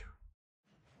on Twitch.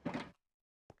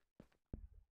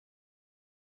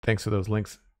 Thanks for those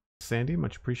links, Sandy.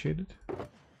 Much appreciated.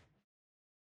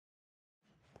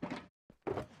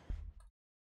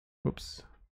 Oops.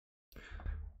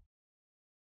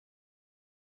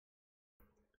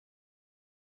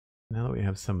 Now that we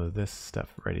have some of this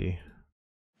stuff ready,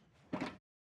 I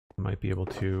might be able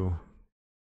to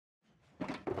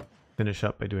finish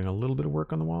up by doing a little bit of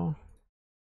work on the wall.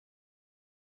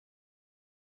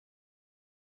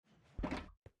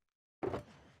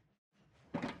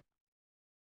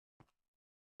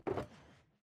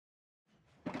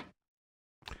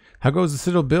 How goes the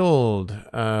Citadel build?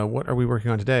 What are we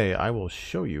working on today? I will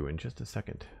show you in just a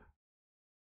second.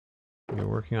 We're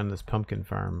working on this pumpkin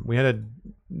farm. We had a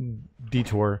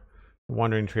detour. The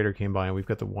Wandering Trader came by, and we've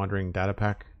got the Wandering Data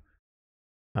Pack.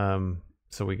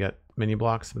 So we got mini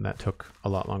blocks, and that took a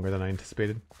lot longer than I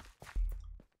anticipated.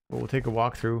 But we'll take a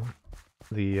walk through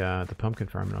the pumpkin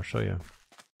farm, and I'll show you.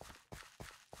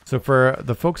 So for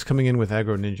the folks coming in with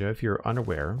Aggro Ninja, if you're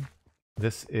unaware,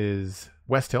 this is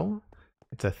West Hill.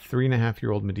 It's a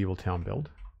 3.5-year-old medieval town build.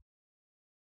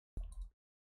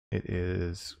 It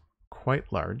is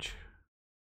quite large,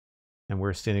 and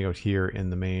we're standing out here in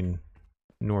the main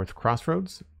north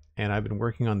crossroads. And I've been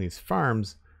working on these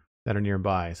farms that are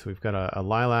nearby. So we've got a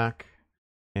lilac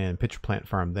and pitcher plant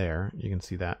farm there. You can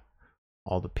see that,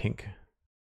 all the pink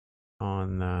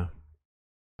on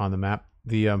the map.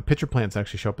 The pitcher plants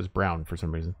actually show up as brown for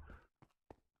some reason.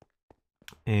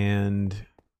 And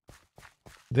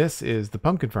this is the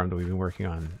pumpkin farm that we've been working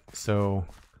on. So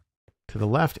to the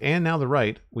left and now the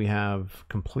right, we have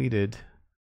completed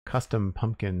custom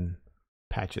pumpkin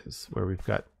patches where we've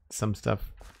got some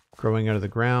stuff growing out of the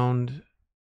ground,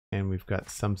 and we've got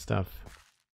some stuff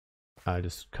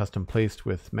just custom placed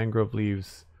with mangrove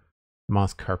leaves,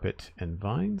 moss carpet, and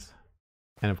vines.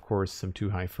 And of course, some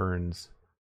 2-high ferns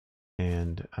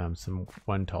and some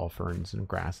 1-tall ferns and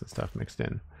grass and stuff mixed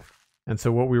in. And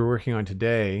so what we were working on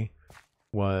today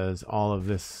was all of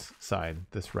this side,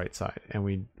 this right side. And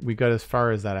we got as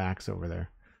far as that axe over there.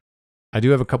 I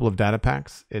do have a couple of data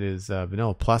packs. It is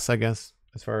vanilla plus, I guess,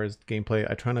 as far as gameplay.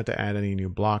 I try not to add any new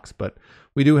blocks, but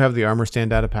we do have the armor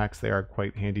stand data packs. They are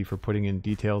quite handy for putting in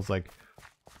details like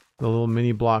the little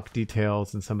mini block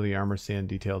details and some of the armor stand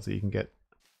details that you can get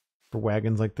for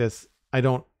wagons like this. I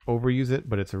don't overuse it,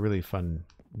 but it's a really fun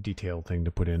detail thing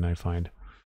to put in, I find.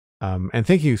 And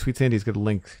thank you, SweetSandi's got a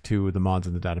link to the mods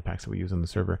and the data packs that we use on the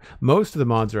server. Most of the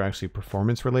mods are actually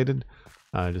performance related,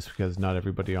 just because not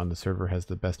everybody on the server has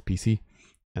the best PC,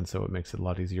 and so it makes it a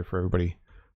lot easier for everybody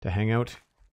to hang out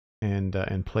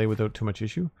and play without too much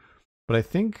issue. But I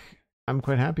think I'm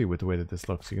quite happy with the way that this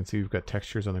looks. You can see we've got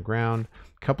textures on the ground.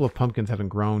 A couple of pumpkins haven't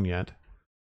grown yet,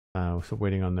 so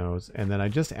waiting on those. And then I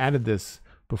just added this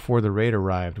before the raid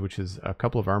arrived, which is a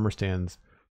couple of armor stands,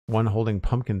 one holding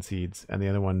pumpkin seeds and the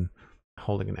other one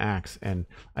holding an axe. And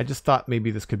I just thought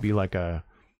maybe this could be like a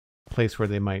place where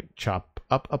they might chop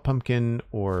up a pumpkin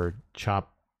or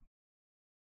chop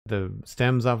the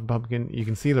stems off a pumpkin. You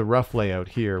can see the rough layout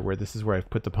here, where this is where I've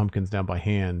put the pumpkins down by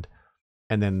hand,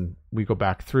 and then we go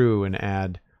back through and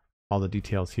add all the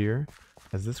details here.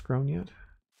 Has this grown yet?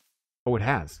 Oh, it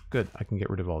has. Good. I can get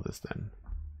rid of all this then.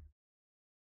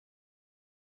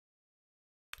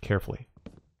 Carefully.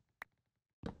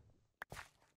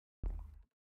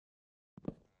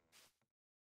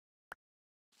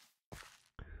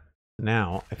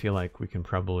 Now, I feel like we can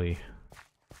probably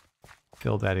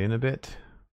fill that in a bit.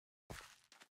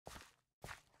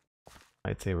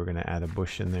 I'd say we're going to add a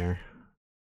bush in there.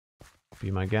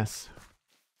 Be my guess.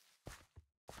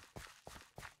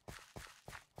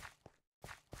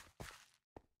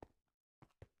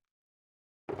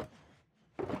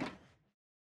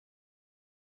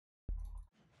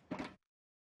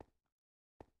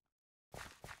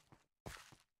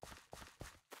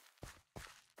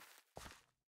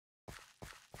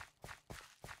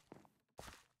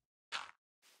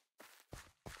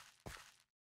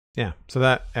 Yeah, so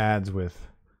that adds with,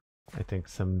 I think,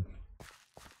 some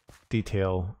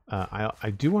detail.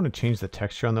 I do want to change the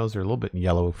texture on those. They're a little bit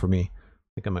yellow for me. I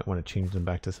think I might want to change them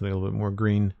back to something a little bit more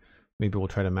green. Maybe we'll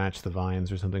try to match the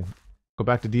vines or something. Go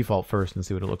back to default first and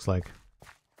see what it looks like.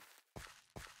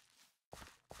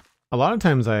 A lot of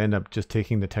times I end up just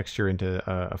taking the texture into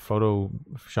a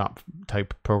Photoshop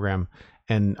type program,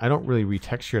 and I don't really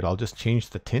retexture it. I'll just change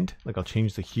the tint. Like I'll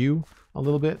change the hue a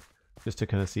little bit just to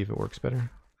kind of see if it works better.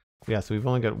 Yeah, so we've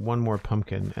only got one more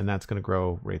pumpkin, and that's going to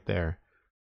grow right there.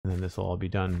 And then this will all be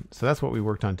done. So that's what we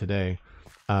worked on today.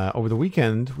 Over the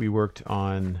weekend, we worked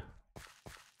on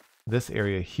this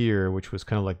area here, which was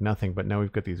kind of like nothing, but now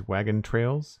we've got these wagon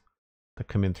trails that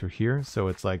come in through here. So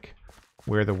it's like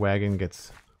where the wagon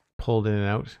gets pulled in and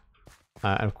out.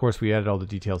 And of course, we added all the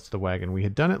details to the wagon. We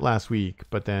had done it last week,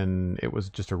 but then it was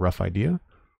just a rough idea.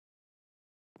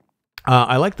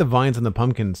 I like the vines and the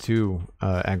pumpkins too,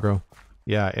 Aggro.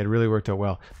 Yeah, it really worked out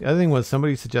well. The other thing was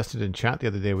somebody suggested in chat the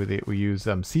other day we use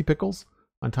sea pickles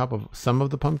on top of some of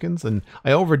the pumpkins, and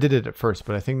I overdid it at first,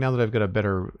 but I think now that I've got a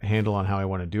better handle on how I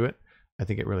want to do it, I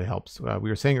think it really helps. We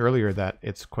were saying earlier that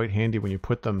it's quite handy when you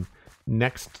put them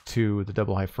next to the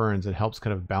double high ferns. It helps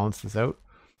kind of balance this out.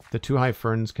 The two high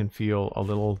ferns can feel a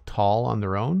little tall on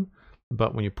their own,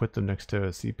 but when you put them next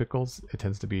to sea pickles, it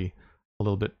tends to be a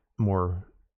little bit more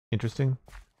interesting.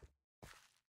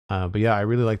 But yeah, I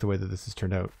really like the way that this has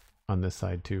turned out on this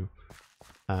side too.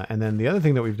 And then the other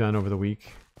thing that we've done over the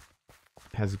week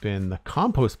has been the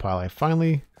compost pile. I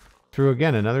finally threw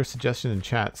again another suggestion in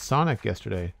chat. Sonic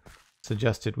yesterday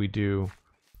suggested we do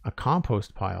a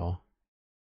compost pile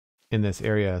in this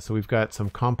area. So we've got some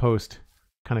compost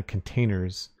kind of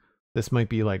containers. This might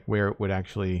be like where it would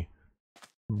actually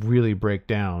really break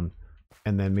down.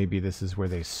 And then maybe this is where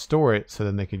they store it so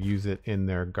then they could use it in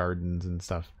their gardens and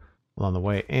stuff along the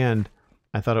way. And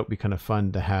I thought it would be kind of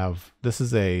fun to have, this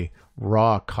is a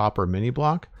raw copper mini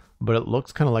block, but it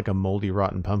looks kind of like a moldy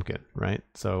rotten pumpkin, right?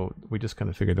 So we just kind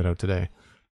of figured that out today.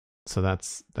 So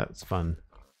that's fun.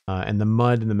 And the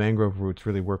mud and the mangrove roots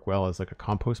really work well as like a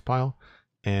compost pile.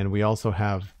 And we also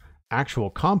have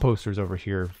actual composters over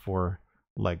here for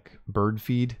like bird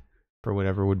feed for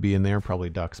whatever would be in there, probably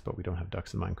ducks, but we don't have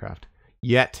ducks in Minecraft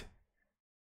yet.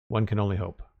 One can only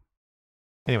hope.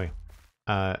 Anyway,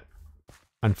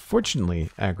 unfortunately,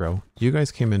 Aggro, you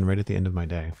guys came in right at the end of my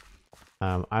day.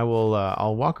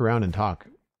 I'll walk around and talk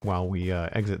while we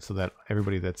exit so that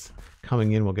everybody that's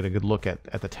coming in will get a good look at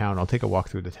the town. I'll take a walk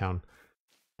through the town.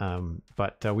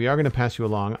 But we are going to pass you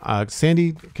along.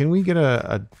 Sandy, can we get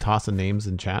a toss of names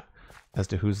in chat as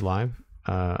to who's live?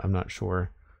 I'm not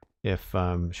sure if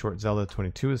Short Zelda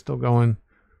 22 is still going.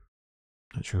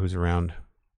 Not sure who's around.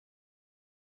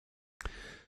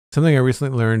 Something I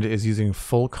recently learned is using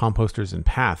full composters and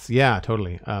paths. Yeah,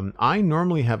 totally. I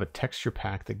normally have a texture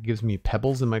pack that gives me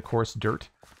pebbles in my coarse dirt,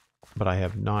 but I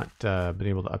have not been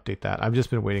able to update that. I've just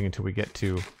been waiting until we get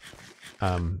to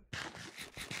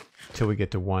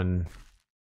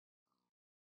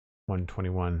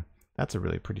 121. That's a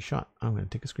really pretty shot. I'm going to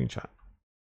take a screenshot.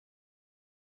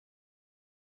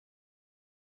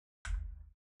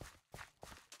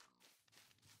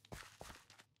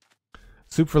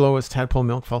 Soup for Lois, Tadpole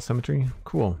Milk, False Symmetry.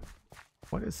 Cool.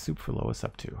 What is Soup for Lois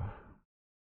up to?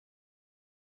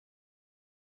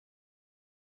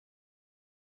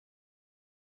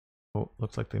 Oh,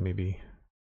 looks like they may be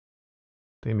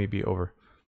over.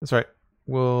 That's right.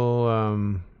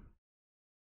 We'll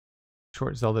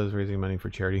Short Zelda is raising money for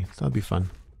charity, so that'll be fun.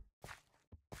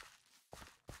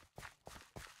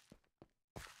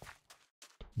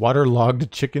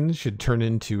 Waterlogged chickens should turn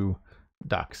into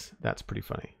ducks. That's pretty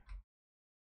funny.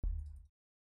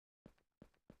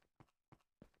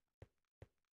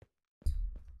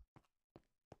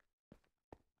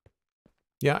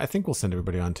 Yeah, I think we'll send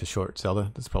everybody on to Short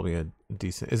Zelda. That's probably a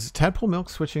decent... Is Tadpole Milk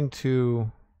switching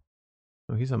to...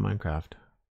 Oh, he's on Minecraft.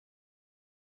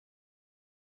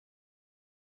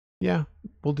 Yeah,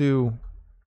 we'll do...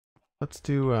 Let's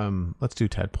do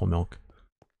Tadpole Milk.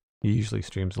 He usually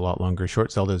streams a lot longer.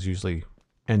 Short Zelda is usually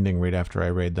ending right after I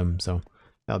raid them, so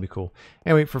that'll be cool.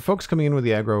 Anyway, for folks coming in with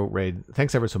the aggro raid,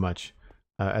 thanks ever so much.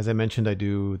 As I mentioned, I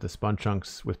do the Spawn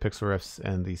Chunks with Pixel Riffs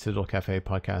and the Citadel Cafe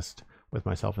podcast with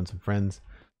myself and some friends.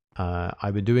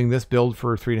 I've been doing this build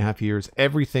for 3.5 years.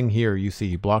 Everything here you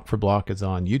see block for block is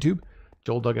on YouTube.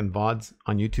 Joel Duggan VODs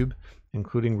on YouTube,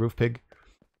 including Roof Pig.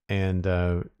 And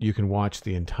you can watch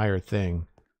the entire thing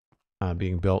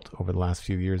being built over the last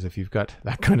few years if you've got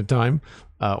that kind of time.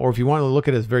 Or if you want to look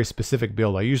at a very specific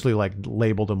build, I usually like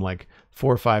labeled them like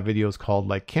 4 or 5 videos called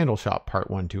like Candle Shop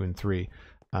Part 1, 2, and 3.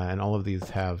 And all of these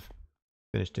have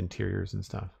finished interiors and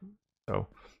stuff. So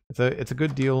it's a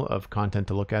good deal of content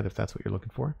to look at if that's what you're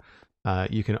looking for.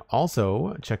 You can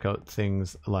also check out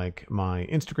things like my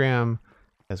Instagram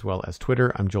as well as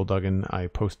Twitter. I'm Joel Duggan. I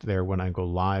post there when I go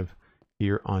live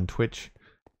here on Twitch.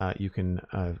 You can,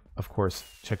 of course,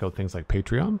 check out things like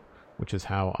Patreon, which is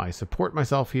how I support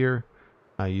myself here.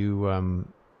 You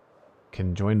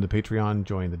can join the Patreon,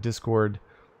 join the Discord.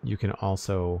 You can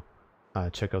also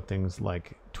check out things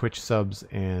like Twitch subs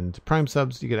and Prime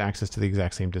subs. You get access to the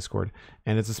exact same Discord.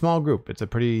 And it's a small group. It's a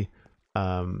pretty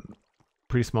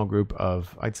small group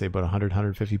of, I'd say, about 100,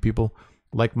 150 people.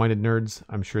 Like-minded nerds.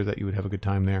 I'm sure that you would have a good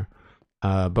time there.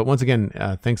 But once again,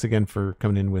 thanks again for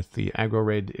coming in with the aggro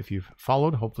raid. If you've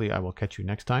followed, hopefully I will catch you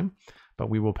next time. But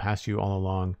we will pass you all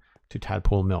along to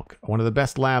Tadpole Milk, one of the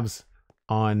best labs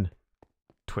on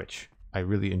Twitch. I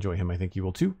really enjoy him. I think you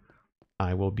will too.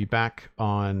 I will be back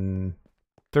on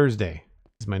Thursday.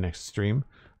 This is my next stream.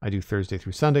 I do Thursday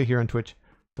through Sunday here on Twitch.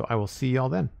 So I will see y'all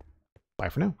then. Bye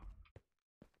for now.